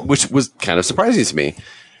 cool. Which was kind of surprising to me.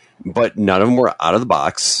 But none of them were out of the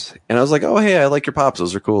box. And I was like, oh, hey, I like your Pops.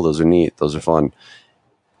 Those are cool. Those are neat. Those are fun.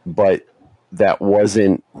 But that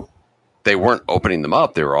wasn't, they weren't opening them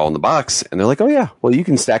up. They were all in the box. And they're like, oh, yeah, well, you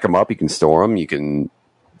can stack them up. You can store them. You can,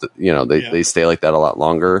 you know, they stay like that a lot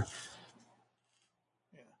longer.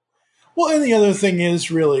 Well, and the other thing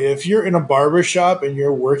is, really, if you're in a barber shop and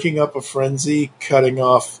you're working up a frenzy cutting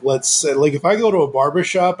off, let's say, like if I go to a barber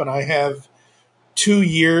shop and I have 2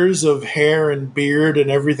 years of hair and beard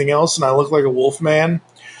and everything else and I look like a wolf man,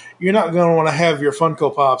 you're not going to want to have your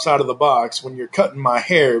Funko Pops out of the box when you're cutting my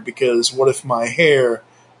hair, because what if my hair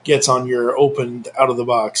gets on your opened out of the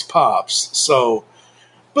box Pops? So,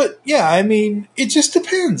 but yeah, I mean, it just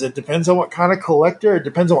depends. It depends on what kind of collector. It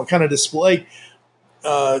depends on what kind of display.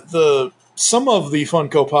 Some of the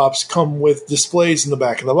Funko Pops come with displays in the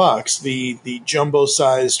back of the box. The jumbo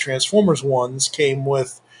size Transformers ones came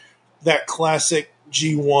with that classic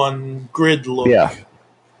G1 grid look. Yeah.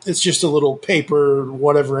 It's just a little paper,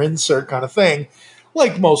 whatever insert kind of thing,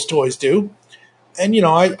 like most toys do. And, you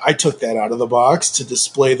know, I took that out of the box to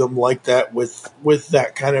display them like that with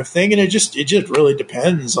that kind of thing. And it just really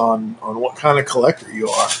depends on what kind of collector you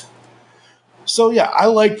are. So, yeah, I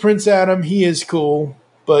like Prince Adam. He is cool,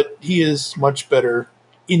 but he is much better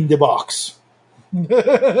in the box.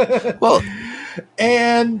 Well,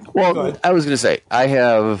 Well, I was going to say, I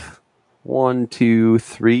have 1, 2,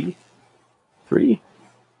 3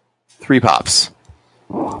 Pops.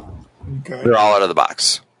 okay. They're all out of the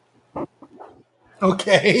box.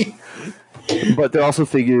 Okay. But they're also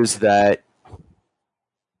figures that,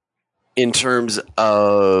 in terms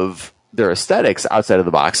of their aesthetics outside of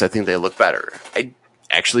the box, I think they look better. I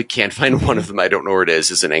actually can't find one of them. I don't know where it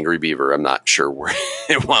is. It's an Angry Beaver. I'm not sure where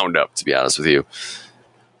it wound up, to be honest with you.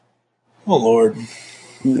 Oh, Lord.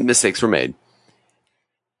 Mistakes were made.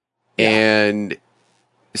 And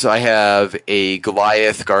so I have a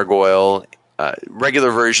Goliath Gargoyle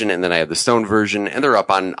regular version, and then I have the stone version, and they're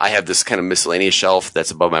up on, I have this kind of miscellaneous shelf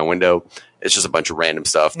that's above my window. It's just a bunch of random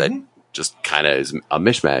stuff that just kind of is a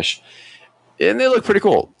mishmash. And they look pretty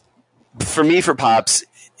cool. For me, for Pops,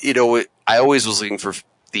 you know, I always was looking for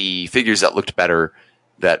the figures that looked better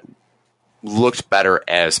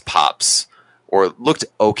as Pops, or looked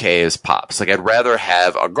okay as Pops. Like, I'd rather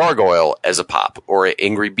have a Gargoyle as a Pop, or an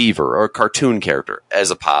Angry Beaver, or a cartoon character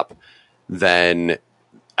as a Pop than...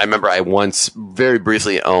 I remember I once very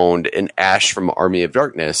briefly owned an Ash from Army of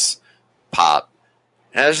Darkness Pop,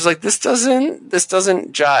 and I was just like, this doesn't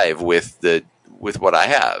jive with what I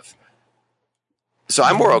have. So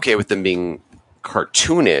I'm more okay with them being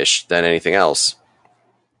cartoonish than anything else.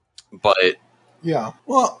 But yeah,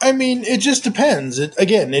 well, I mean, it just depends.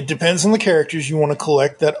 It depends on the characters you want to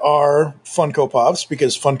collect that are Funko Pops,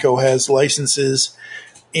 because Funko has licenses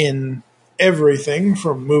in everything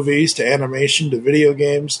from movies to animation to video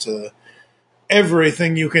games to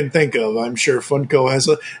everything you can think of. I'm sure Funko has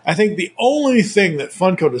I think the only thing that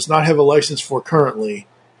Funko does not have a license for currently,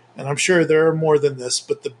 and I'm sure there are more than this,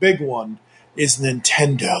 but the big one is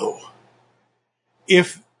Nintendo.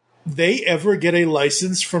 If they ever get a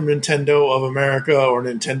license from Nintendo of America or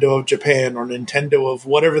Nintendo of Japan or Nintendo of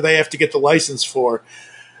whatever they have to get the license for,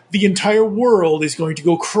 the entire world is going to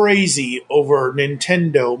go crazy over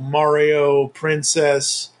Nintendo, Mario,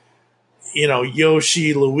 Princess, you know,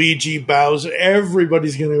 Yoshi, Luigi, Bowser.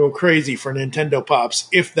 Everybody's going to go crazy for Nintendo Pops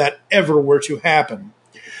if that ever were to happen.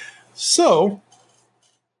 So,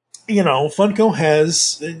 you know, Funko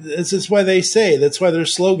has, that's why they say, that's why their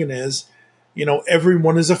slogan is, you know,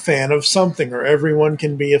 everyone is a fan of something, or everyone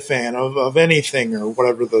can be a fan of anything, or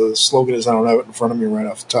whatever the slogan is. I don't have it in front of me right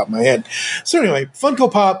off the top of my head. So anyway,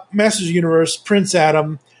 Funko Pop, Masters of the Universe, Prince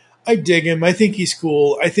Adam. I dig him. I think he's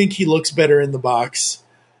cool. I think he looks better in the box.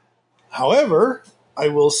 However, I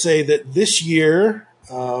will say that this year,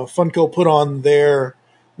 Funko put on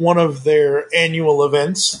one of their annual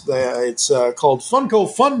events. It's called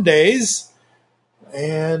Funko Fun Days.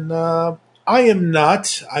 And I am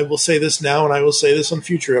not, I will say this now, and I will say this on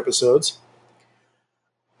future episodes,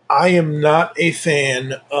 I am not a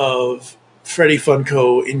fan of Freddy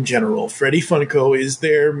Funko in general. Freddy Funko is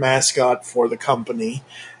their mascot for the company,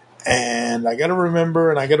 and I gotta remember,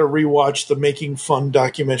 and I gotta rewatch the Making Fun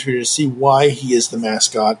documentary to see why he is the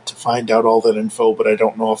mascot, to find out all that info, but I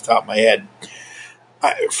don't know off the top of my head.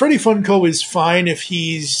 Freddy Funko is fine if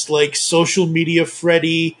he's like social media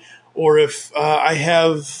Freddy, or if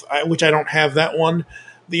which I don't have that one.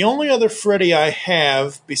 The only other Freddy I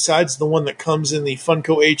have, besides the one that comes in the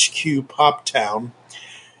Funko HQ Pop Town,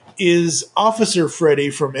 is Officer Freddy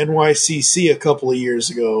from NYCC a couple of years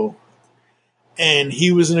ago. And he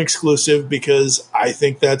was an exclusive because I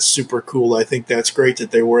think that's super cool. I think that's great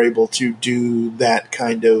that they were able to do that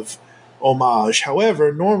kind of homage.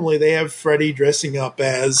 However, normally they have Freddy dressing up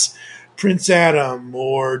as Prince Adam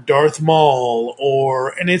or Darth Maul,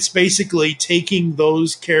 and it's basically taking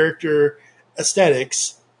those character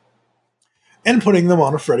aesthetics and putting them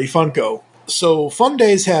on a Freddy Funko. So Fun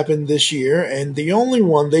Days happened this year, and the only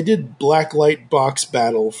one, they did Blacklight Box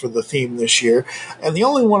Battle for the theme this year, and the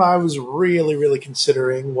only one I was really, really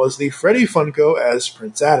considering was the Freddy Funko as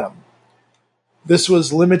Prince Adam. This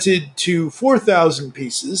was limited to 4,000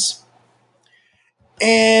 pieces.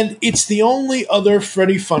 And it's the only other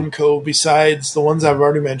Freddy Funko besides the ones I've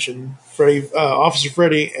already mentioned, Officer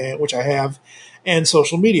Freddy, which I have, and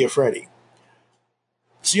Social Media Freddy.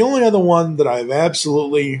 It's the only other one that I've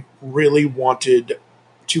absolutely really wanted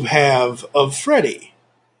to have of Freddy.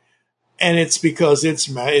 And it's because it's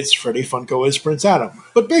Freddy Funko as Prince Adam.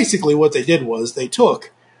 But basically what they did was they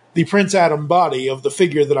took the Prince Adam body of the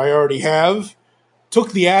figure that I already have,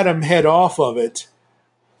 took the Adam head off of it,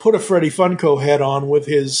 put a Freddy Funko head on with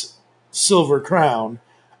his silver crown,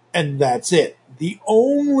 and that's it. The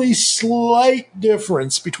only slight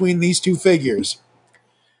difference between these two figures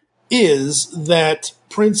is that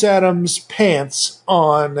Prince Adam's pants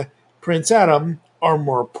on Prince Adam are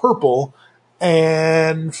more purple,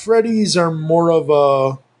 and Freddy's are more of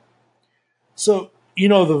a... So, you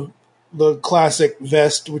know the classic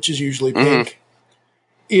vest, which is usually pink? Mm-hmm.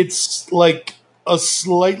 It's like a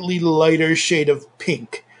slightly lighter shade of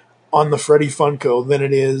pink on the Freddy Funko than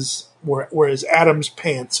it is, whereas Adam's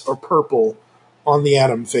pants are purple on the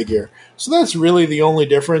Adam figure. So that's really the only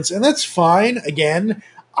difference, and that's fine. Again,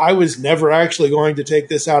 I was never actually going to take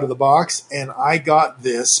this out of the box, and I got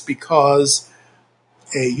this because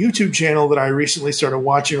a YouTube channel that I recently started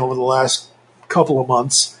watching over the last couple of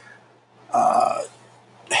months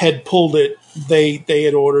had pulled it. They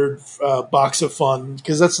had ordered Box of Fun,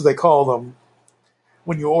 because that's what they call them.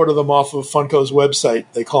 When you order them off of Funko's website,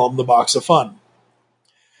 they call them the Box of Fun.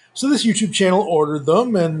 So this YouTube channel ordered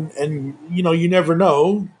them, and you know, you never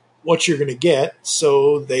know what you're going to get.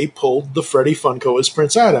 So they pulled the Freddy Funko as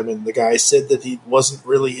Prince Adam, and the guy said that he wasn't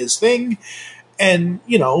really his thing. And,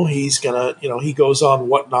 you know, he's going to, you know, he goes on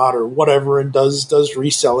Whatnot or whatever and does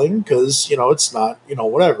reselling because, you know, it's not, you know,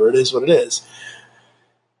 whatever. It is what it is.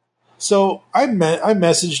 So I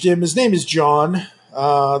messaged him. His name is John.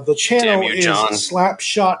 The channel is John.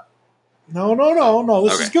 Slapshot. No.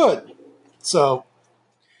 This is good. So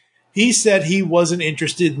he said he wasn't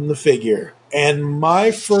interested in the figure. And my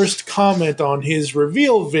first comment on his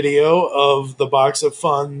reveal video of the Box of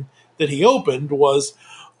Fun that he opened was,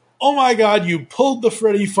 "Oh my God, you pulled the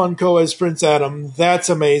Freddy Funko as Prince Adam. That's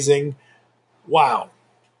amazing. Wow."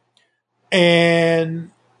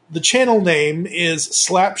 And the channel name is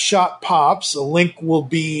Slapshot Pops. A link will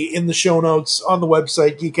be in the show notes on the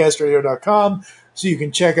website, geekcastradio.com. So you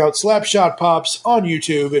can check out Slapshot Pops on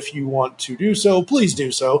YouTube if you want to do so. Please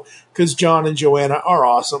do so, because John and Joanna are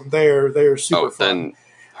awesome. They're super fun. Then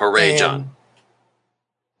hooray, John.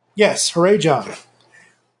 Yes, hooray, John.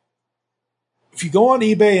 If you go on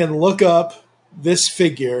eBay and look up this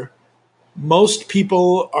figure, most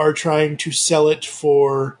people are trying to sell it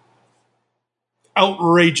for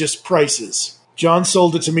outrageous prices. John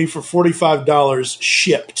sold it to me for $45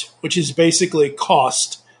 shipped, which is basically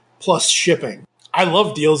cost plus shipping. I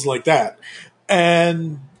love deals like that.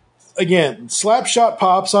 And again, Slapshot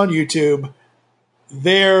Pops on YouTube.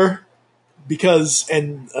 There, because,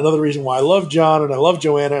 and another reason why I love John and I love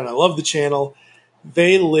Joanna and I love the channel,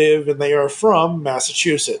 they live and they are from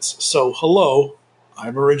Massachusetts. So hello,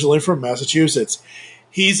 I'm originally from Massachusetts.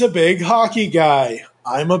 He's a big hockey guy.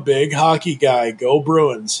 I'm a big hockey guy. Go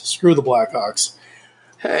Bruins. Screw the Blackhawks.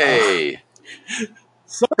 Hey.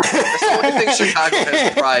 That's the only thing Chicago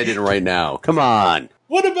has pride in right now. Come on.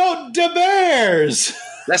 What about the Bears?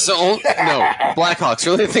 That's the only... No, Blackhawks.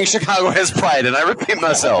 The only thing Chicago has pride in. I repeat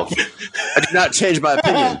myself. I did not change my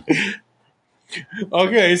opinion.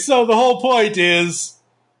 Okay, so the whole point is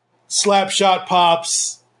Slapshot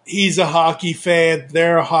Pops. He's a hockey fan.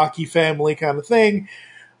 They're a hockey family kind of thing.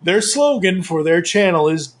 Their slogan for their channel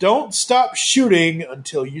is "Don't stop shooting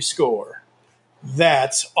until you score."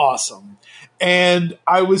 That's awesome. And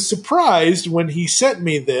I was surprised when he sent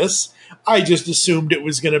me this. I just assumed it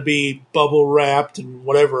was going to be bubble wrapped and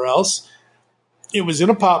whatever else. It was in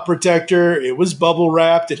a pop protector. It was bubble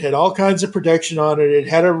wrapped. It had all kinds of protection on it. It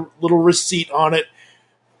had a little receipt on it.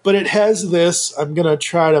 But it has this. I'm going to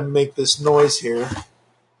try to make this noise here.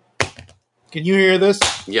 Can you hear this?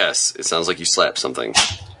 Yes. It sounds like you slapped something.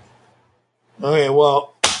 Okay,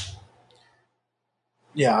 well,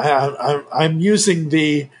 yeah, I'm using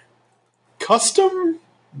the custom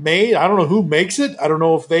made. I don't know who makes it. I don't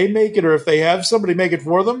know if they make it or if they have somebody make it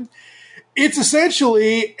for them. It's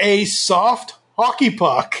essentially a soft hockey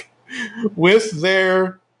puck with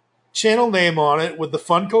their channel name on it, with the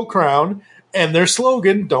Funko crown and their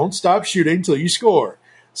slogan, "Don't stop shooting till you score."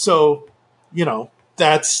 So, you know,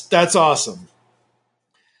 that's awesome.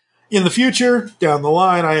 In the future, down the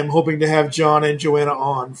line, I am hoping to have John and Joanna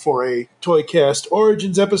on for a ToyCast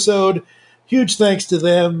Origins episode. Huge thanks to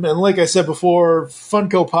them. And like I said before,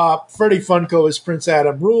 Funko Pop, Freddy Funko as Prince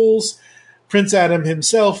Adam rules. Prince Adam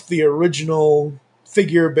himself, the original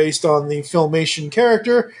figure based on the Filmation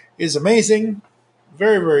character, is amazing.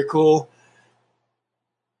 Very, very cool.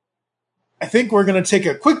 I think we're going to take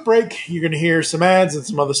a quick break. You're going to hear some ads and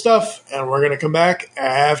some other stuff, and we're going to come back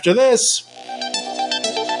after this.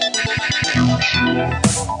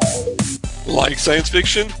 Like science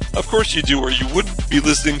fiction? Of course you do, or you wouldn't be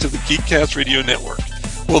listening to the Geekcast Radio Network.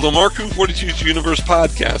 Well, the Marku 42's Universe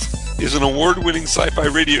podcast is an award-winning sci-fi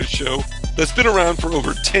radio show that's been around for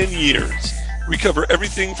over 10 years. We cover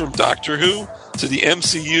everything from Doctor Who to the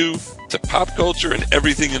MCU to pop culture and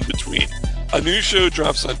everything in between. A new show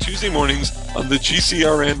drops on Tuesday mornings on the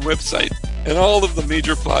GCRN website and all of the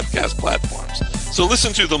major podcast platforms. So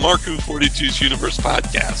listen to the Marku 42's Universe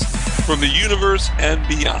podcast from the universe and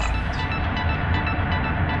beyond.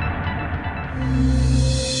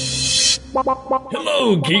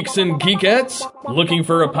 Hello, geeks and geekettes! Looking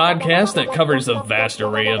for a podcast that covers a vast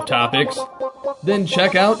array of topics? Then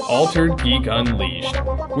check out Altered Geek Unleashed,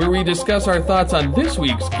 where we discuss our thoughts on this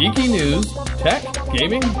week's geeky news, tech,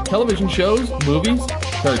 gaming, television shows, movies,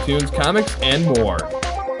 cartoons, comics, and more.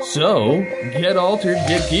 So, get altered,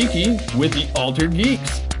 get geeky with the Altered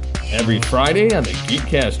Geeks. Every Friday on the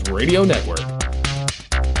Geekcast Radio Network.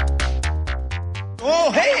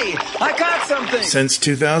 Oh, hey! I caught something! Since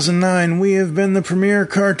 2009, we have been the premier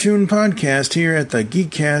cartoon podcast here at the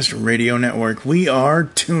Geekcast Radio Network. We are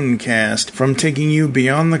Tooncast. From taking you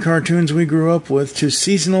beyond the cartoons we grew up with to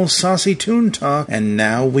seasonal saucy toon talk, and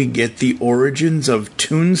now we get the origins of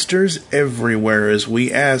Toonsters everywhere as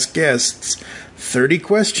we ask guests 30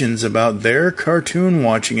 questions about their cartoon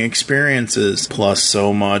watching experiences, plus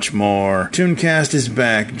so much more. Tooncast is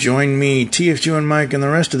back. Join me, TFG and Mike, and the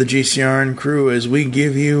rest of the GCRN crew as we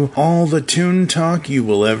give you all the toon talk you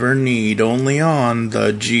will ever need, only on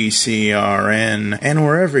the GCRN. And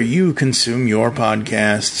wherever you consume your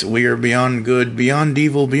podcasts, we are beyond good, beyond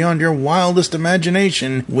evil, beyond your wildest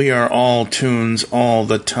imagination. We are all tunes all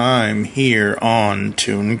the time here on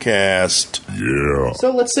Tooncast. Yeah. So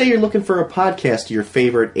let's say you're looking for a podcast to your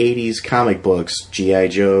favorite 80s comic books, G.I.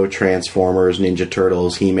 Joe, Transformers, Ninja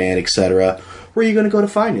Turtles, He-Man, etc. Where are you going to go to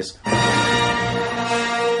find us?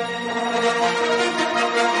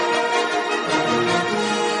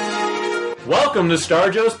 Welcome to Star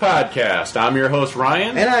Joe's Podcast. I'm your host,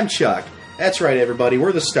 Ryan. And I'm Chuck. That's right, everybody.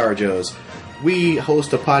 We're the Star Joes. We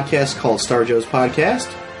host a podcast called Star Joe's Podcast,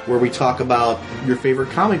 where we talk about your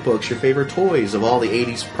favorite comic books, your favorite toys of all the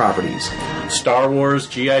 80s properties. Star Wars,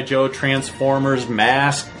 G.I. Joe, Transformers,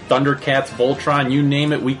 Mask, Thundercats, Voltron, you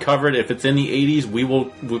name it, we cover it. If it's in the 80s,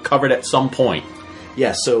 we'll cover it at some point.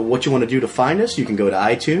 Yes, so what you want to do to find us, you can go to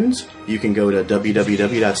iTunes, you can go to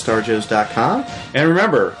www.starjoes.com. And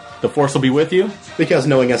remember, the Force will be with you. Because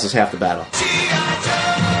knowing us is half the battle.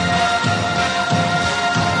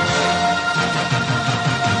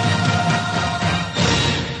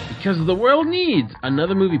 Because the world needs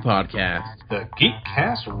another movie podcast. The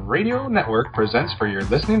Geekcast Radio Network presents for your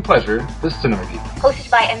listening pleasure the Cinema Geek.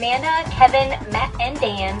 Hosted by Amanda, Kevin, Matt, and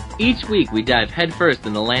Dan. Each week we dive headfirst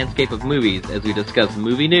in the landscape of movies as we discuss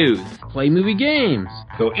movie news, play movie games,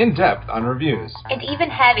 go in-depth on reviews, and even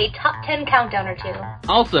have a top 10 countdown or two.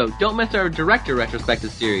 Also, don't miss our director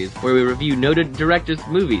retrospective series, where we review noted directors'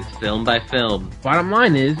 movies film by film. Bottom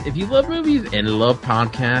line is, if you love movies and love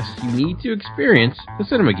podcasts, you need to experience the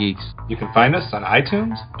Cinema Geeks. You can find us on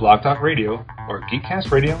iTunes, Blog Talk Radio, or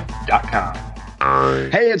GeekCastRadio.com.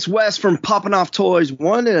 Hey, it's Wes from Poppin' Off Toys.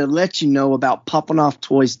 Wanted to let you know about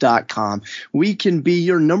PoppinOffToys.com. We can be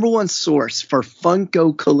your number one source for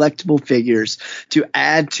Funko collectible figures to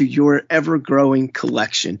add to your ever-growing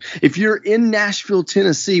collection. If you're in Nashville,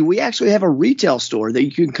 Tennessee, we actually have a retail store that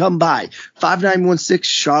you can come by, 5916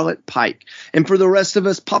 Charlotte Pike. And for the rest of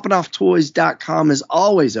us, PoppinOffToys.com is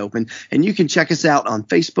always open, and you can check us out on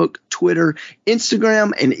Facebook, Twitter,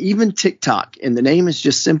 Instagram, and even TikTok. And the name is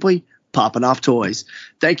just simply Poppin' Off Toys.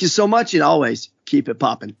 Thank you so much, and always keep it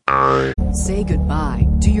poppin'. Say goodbye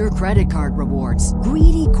to your credit card rewards.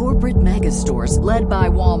 Greedy corporate mega stores, led by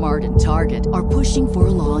Walmart and Target, are pushing for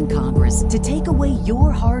a law in Congress to take away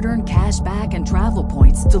your hard-earned cash back and travel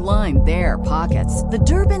points to line their pockets. The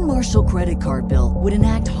Durbin-Marshall credit card bill would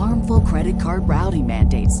enact harmful credit card routing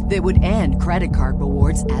mandates that would end credit card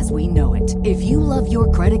rewards as we know it. If you love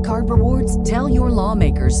your credit card rewards, tell your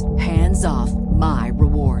lawmakers, hands off my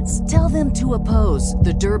rewards. Tell them to oppose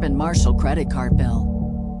the Durbin-Marshall credit card bill.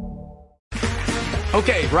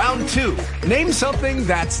 Okay, round two. Name something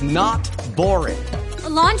that's not boring. A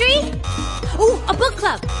laundry? Ooh, a book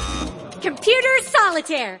club. Computer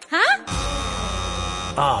solitaire, huh?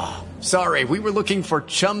 Ah, oh, sorry, we were looking for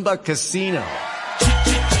Chumba Casino.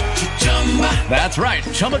 That's right.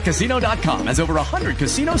 ChumbaCasino.com has over 100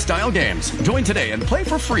 casino-style games. Join today and play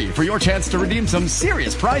for free for your chance to redeem some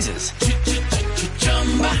serious prizes.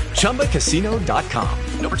 ChumbaCasino.com.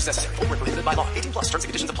 No purchase necessary. Void where prohibited by law. 18+ terms and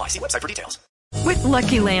conditions apply. See website for details. With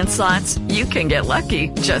Lucky Land Slots, you can get lucky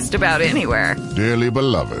just about anywhere. Dearly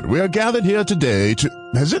beloved, we are gathered here today to...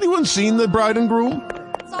 Has anyone seen the bride and groom?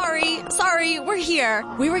 Sorry, we're here.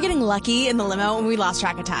 We were getting lucky in the limo and we lost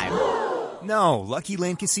track of time. No, Lucky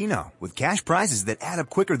Land Casino, with cash prizes that add up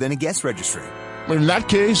quicker than a guest registry. In that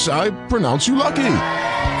case, I pronounce you lucky.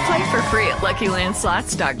 Play for free at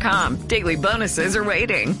LuckyLandSlots.com. Daily bonuses are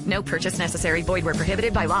waiting. No purchase necessary. Void where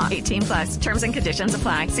prohibited by law. 18+. Terms and conditions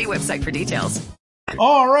apply. See website for details.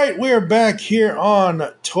 All right, we're back here on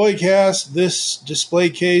Toycast. This display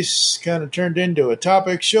case kind of turned into a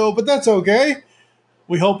topic show, but that's okay.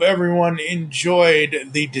 We hope everyone enjoyed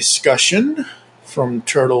the discussion, from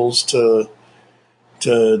Turtles to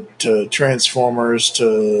Transformers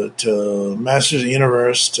to Masters of the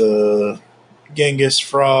Universe to Genghis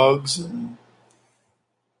frogs and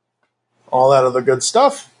all that other good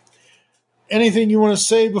stuff. Anything you want to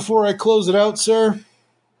say before I close it out, sir?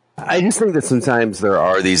 I just think that sometimes there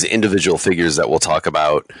are these individual figures that we'll talk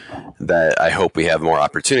about that I hope we have more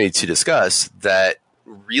opportunity to discuss that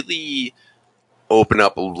really open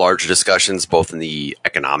up larger discussions, both in the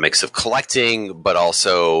economics of collecting, but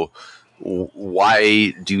also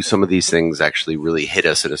why do some of these things actually really hit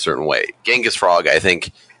us in a certain way. Genghis Frog, I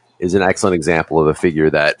think, is an excellent example of a figure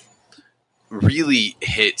that really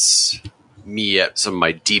hits me at some of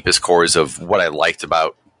my deepest cores of what I liked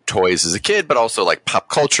about toys as a kid, but also like pop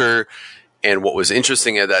culture and what was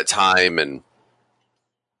interesting at that time. And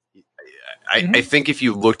I think if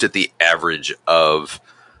you looked at the average of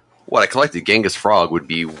what I collected, Genghis Frog would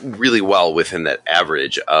be really well within that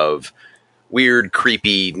average of weird,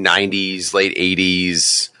 creepy 90s, late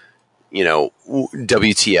 80s,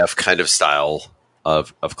 WTF kind of style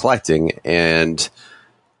of collecting. And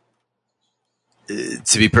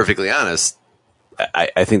to be perfectly honest,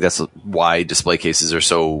 I think that's why display cases are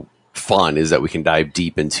so fun, is that we can dive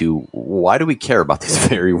deep into why do we care about these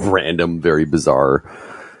very random, very bizarre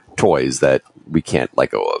toys that we can't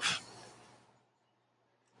let go of.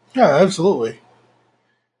 Yeah, absolutely.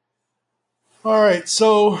 All right,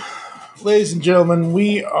 so, ladies and gentlemen,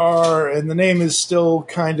 we are, and the name is still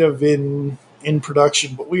kind of in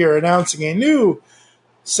production, but we are announcing a new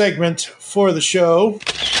segment for the show.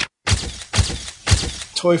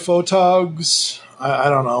 Toy Photogs, I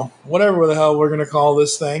don't know, whatever the hell we're going to call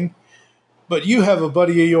this thing. But you have a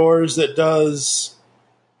buddy of yours that does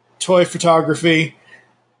toy photography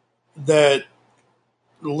that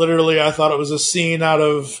literally I thought it was a scene out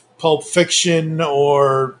of Pulp Fiction,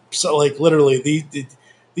 or so, like literally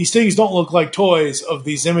these things don't look like toys of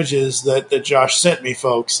these images that Josh sent me,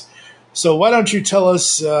 folks. So why don't you tell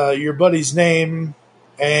us your buddy's name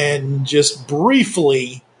and just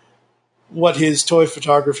briefly what his toy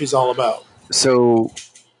photography is all about. So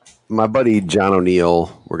my buddy John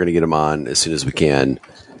O'Neill, we're going to get him on as soon as we can.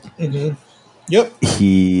 Mm-hmm. Yep.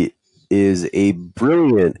 He is a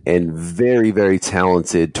brilliant and very, very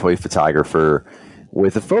talented toy photographer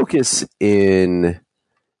with a focus in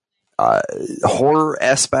horror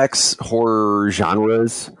aspects, horror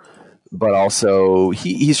genres, but also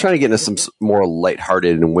he's trying to get into some more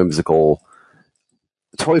lighthearted and whimsical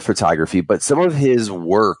toy photography. But some of his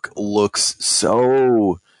work looks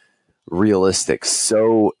so realistic,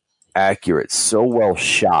 so accurate, so well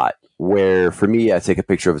shot, where for me, I take a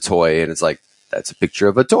picture of a toy and it's like, that's a picture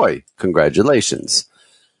of a toy. Congratulations.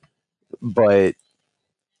 But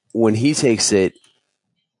when he takes it,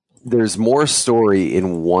 there's more story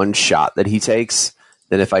in one shot that he takes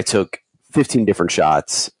than if I took 15 different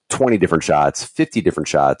shots, 20 different shots, 50 different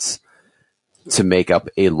shots to make up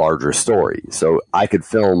a larger story. So I could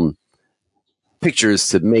film pictures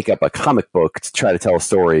to make up a comic book to try to tell a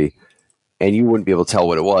story, and you wouldn't be able to tell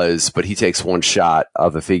what it was, but he takes one shot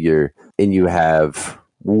of a figure and you have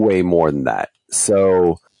way more than that.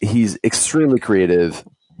 So he's extremely creative,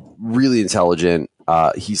 really intelligent.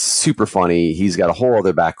 He's super funny. He's got a whole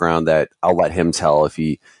other background that I'll let him tell if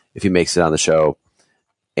he makes it on the show.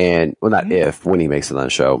 And well, not if, when he makes it on the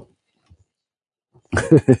show.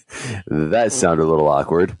 That sounded a little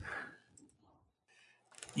awkward.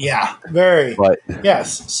 Yeah, very. But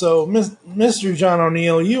yes. So, Mr. John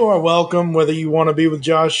O'Neill, you are welcome, whether you want to be with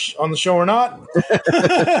Josh on the show or not.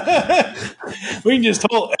 We can just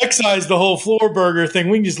excise the whole floor burger thing.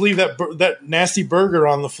 We can just leave that nasty burger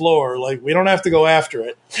on the floor. Like, we don't have to go after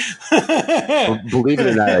it. Well, believe it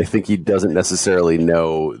or not, I think he doesn't necessarily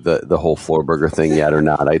know the whole floor burger thing yet or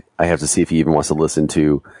not. I have to see if he even wants to listen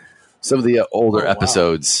to some of the older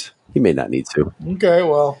episodes He may not need to. Okay,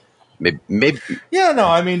 well. Maybe yeah, no,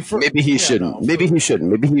 I mean... maybe he shouldn't. Maybe he shouldn't.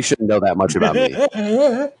 Maybe he shouldn't know that much about me.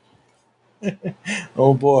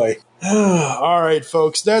 Oh, boy. All right,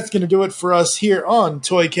 folks, that's going to do it for us here on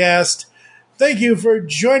ToyCast. Thank you for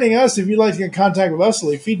joining us. If you'd like to get in contact with us,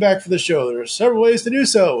 leave feedback for the show. There are several ways to do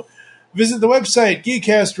so. Visit the website,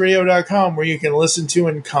 geekcastradio.com, where you can listen to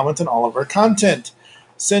and comment on all of our content.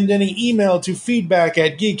 Send any email to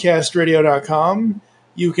feedback@geekcastradio.com.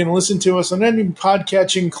 You can listen to us on any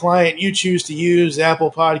podcatching client you choose to use,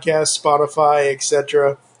 Apple Podcasts, Spotify,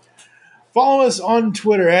 etc. Follow us on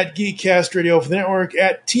Twitter at Geekcast Radio for the network,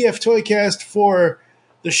 at TFToycast for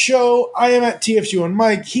the show. I am at TFG and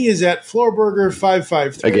Mike. He is at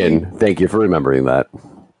Floorburger553. Again, thank you for remembering that.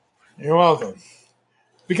 You're welcome.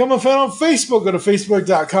 Become a fan on Facebook. Go to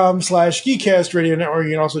facebook.com/Geekcast Radio Network.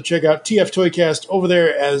 You can also check out TF Toycast over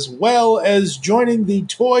there, as well as joining the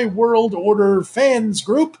Toy World Order fans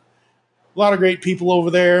group. A lot of great people over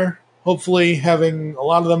there. Hopefully having a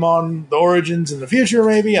lot of them on the Origins in the future,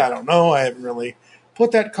 maybe. I don't know. I haven't really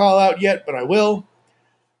put that call out yet, but I will.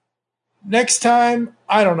 Next time,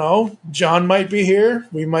 I don't know. John might be here.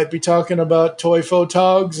 We might be talking about toy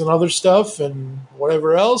photogs and other stuff and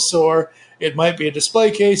whatever else, or it might be a display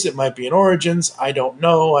case. It might be an Origins. I don't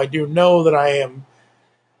know. I do know that I am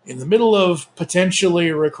in the middle of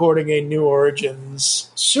potentially recording a new Origins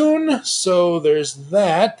soon, so there's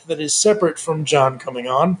that is separate from John coming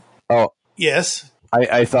on. Oh. Yes?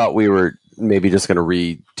 I thought we were maybe just going to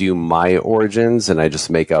redo my Origins, and I just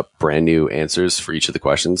make up brand new answers for each of the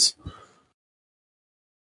questions.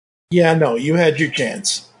 Yeah, no, you had your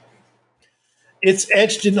chance. It's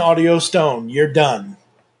etched in audio stone. You're done.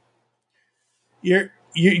 You're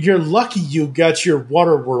lucky you got your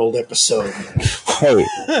Waterworld episode. Hey.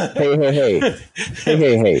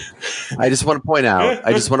 I just want to point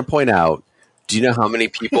out, do you know how many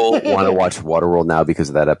people want to watch Waterworld now because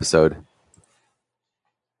of that episode?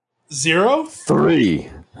 0? 3.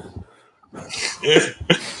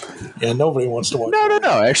 Yeah, nobody wants to watch.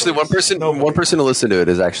 No. Actually, one person who listened to it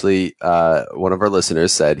is actually one of our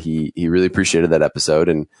listeners said he really appreciated that episode,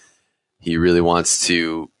 and he really wants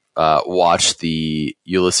to watch the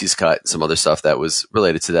Ulysses cut and some other stuff that was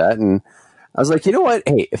related to that. And I was like, you know what?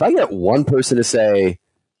 Hey, if I get one person to say,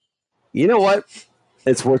 you know what,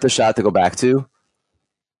 it's worth a shot to go back to,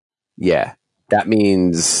 yeah, that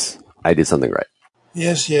means I did something right.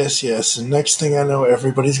 Yes. And next thing I know,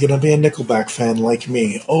 everybody's going to be a Nickelback fan like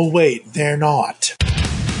me. Oh, wait, they're not.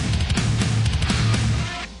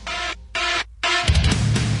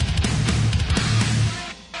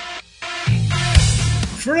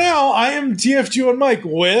 For now, I am TFG and Mike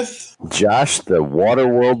with Josh the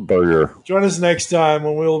Waterworld Burger. Join us next time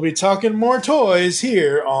when we will be talking more toys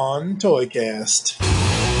here on ToyCast.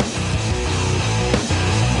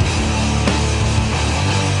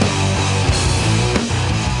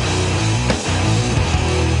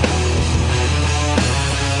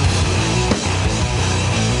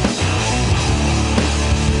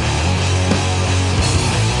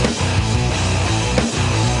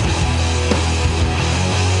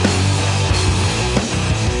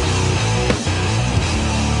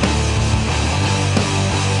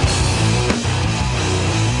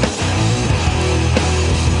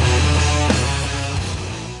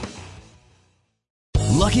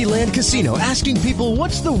 Lucky Land Casino, asking people,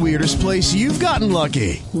 what's the weirdest place you've gotten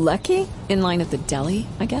lucky? Lucky? In line at the deli,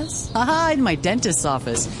 I guess? Aha, in my dentist's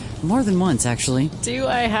office. More than once, actually. Do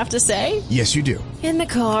I have to say? Yes, you do. In the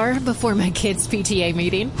car before my kids' PTA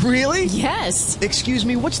meeting. Really? Yes. Excuse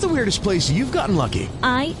me, what's the weirdest place you've gotten lucky?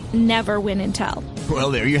 I never win and tell.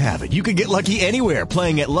 Well, there you have it. You can get lucky anywhere,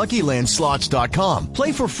 playing at LuckyLandSlots.com.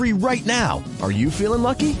 Play for free right now. Are you feeling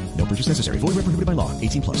lucky? No purchase necessary. Void where prohibited by law.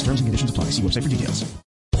 18+. Terms and conditions apply. See website for details.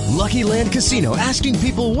 Lucky Land Casino, asking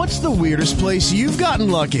people, what's the weirdest place you've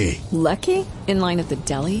gotten lucky? Lucky? In line at the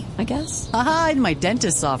deli, I guess? Aha, in my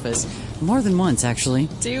dentist's office. More than once, actually.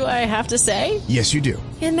 Do I have to say? Yes, you do.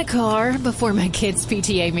 In the car before my kids'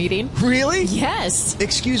 PTA meeting. Really? Yes.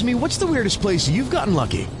 Excuse me, what's the weirdest place you've gotten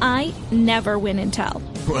lucky? I never win and tell.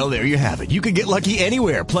 Well, there you have it. You can get lucky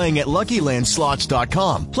anywhere, playing at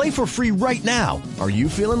LuckyLandSlots.com. Play for free right now. Are you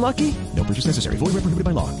feeling lucky? No purchase necessary. Void where prohibited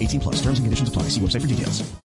by law. 18+. Terms and conditions apply. See website for details.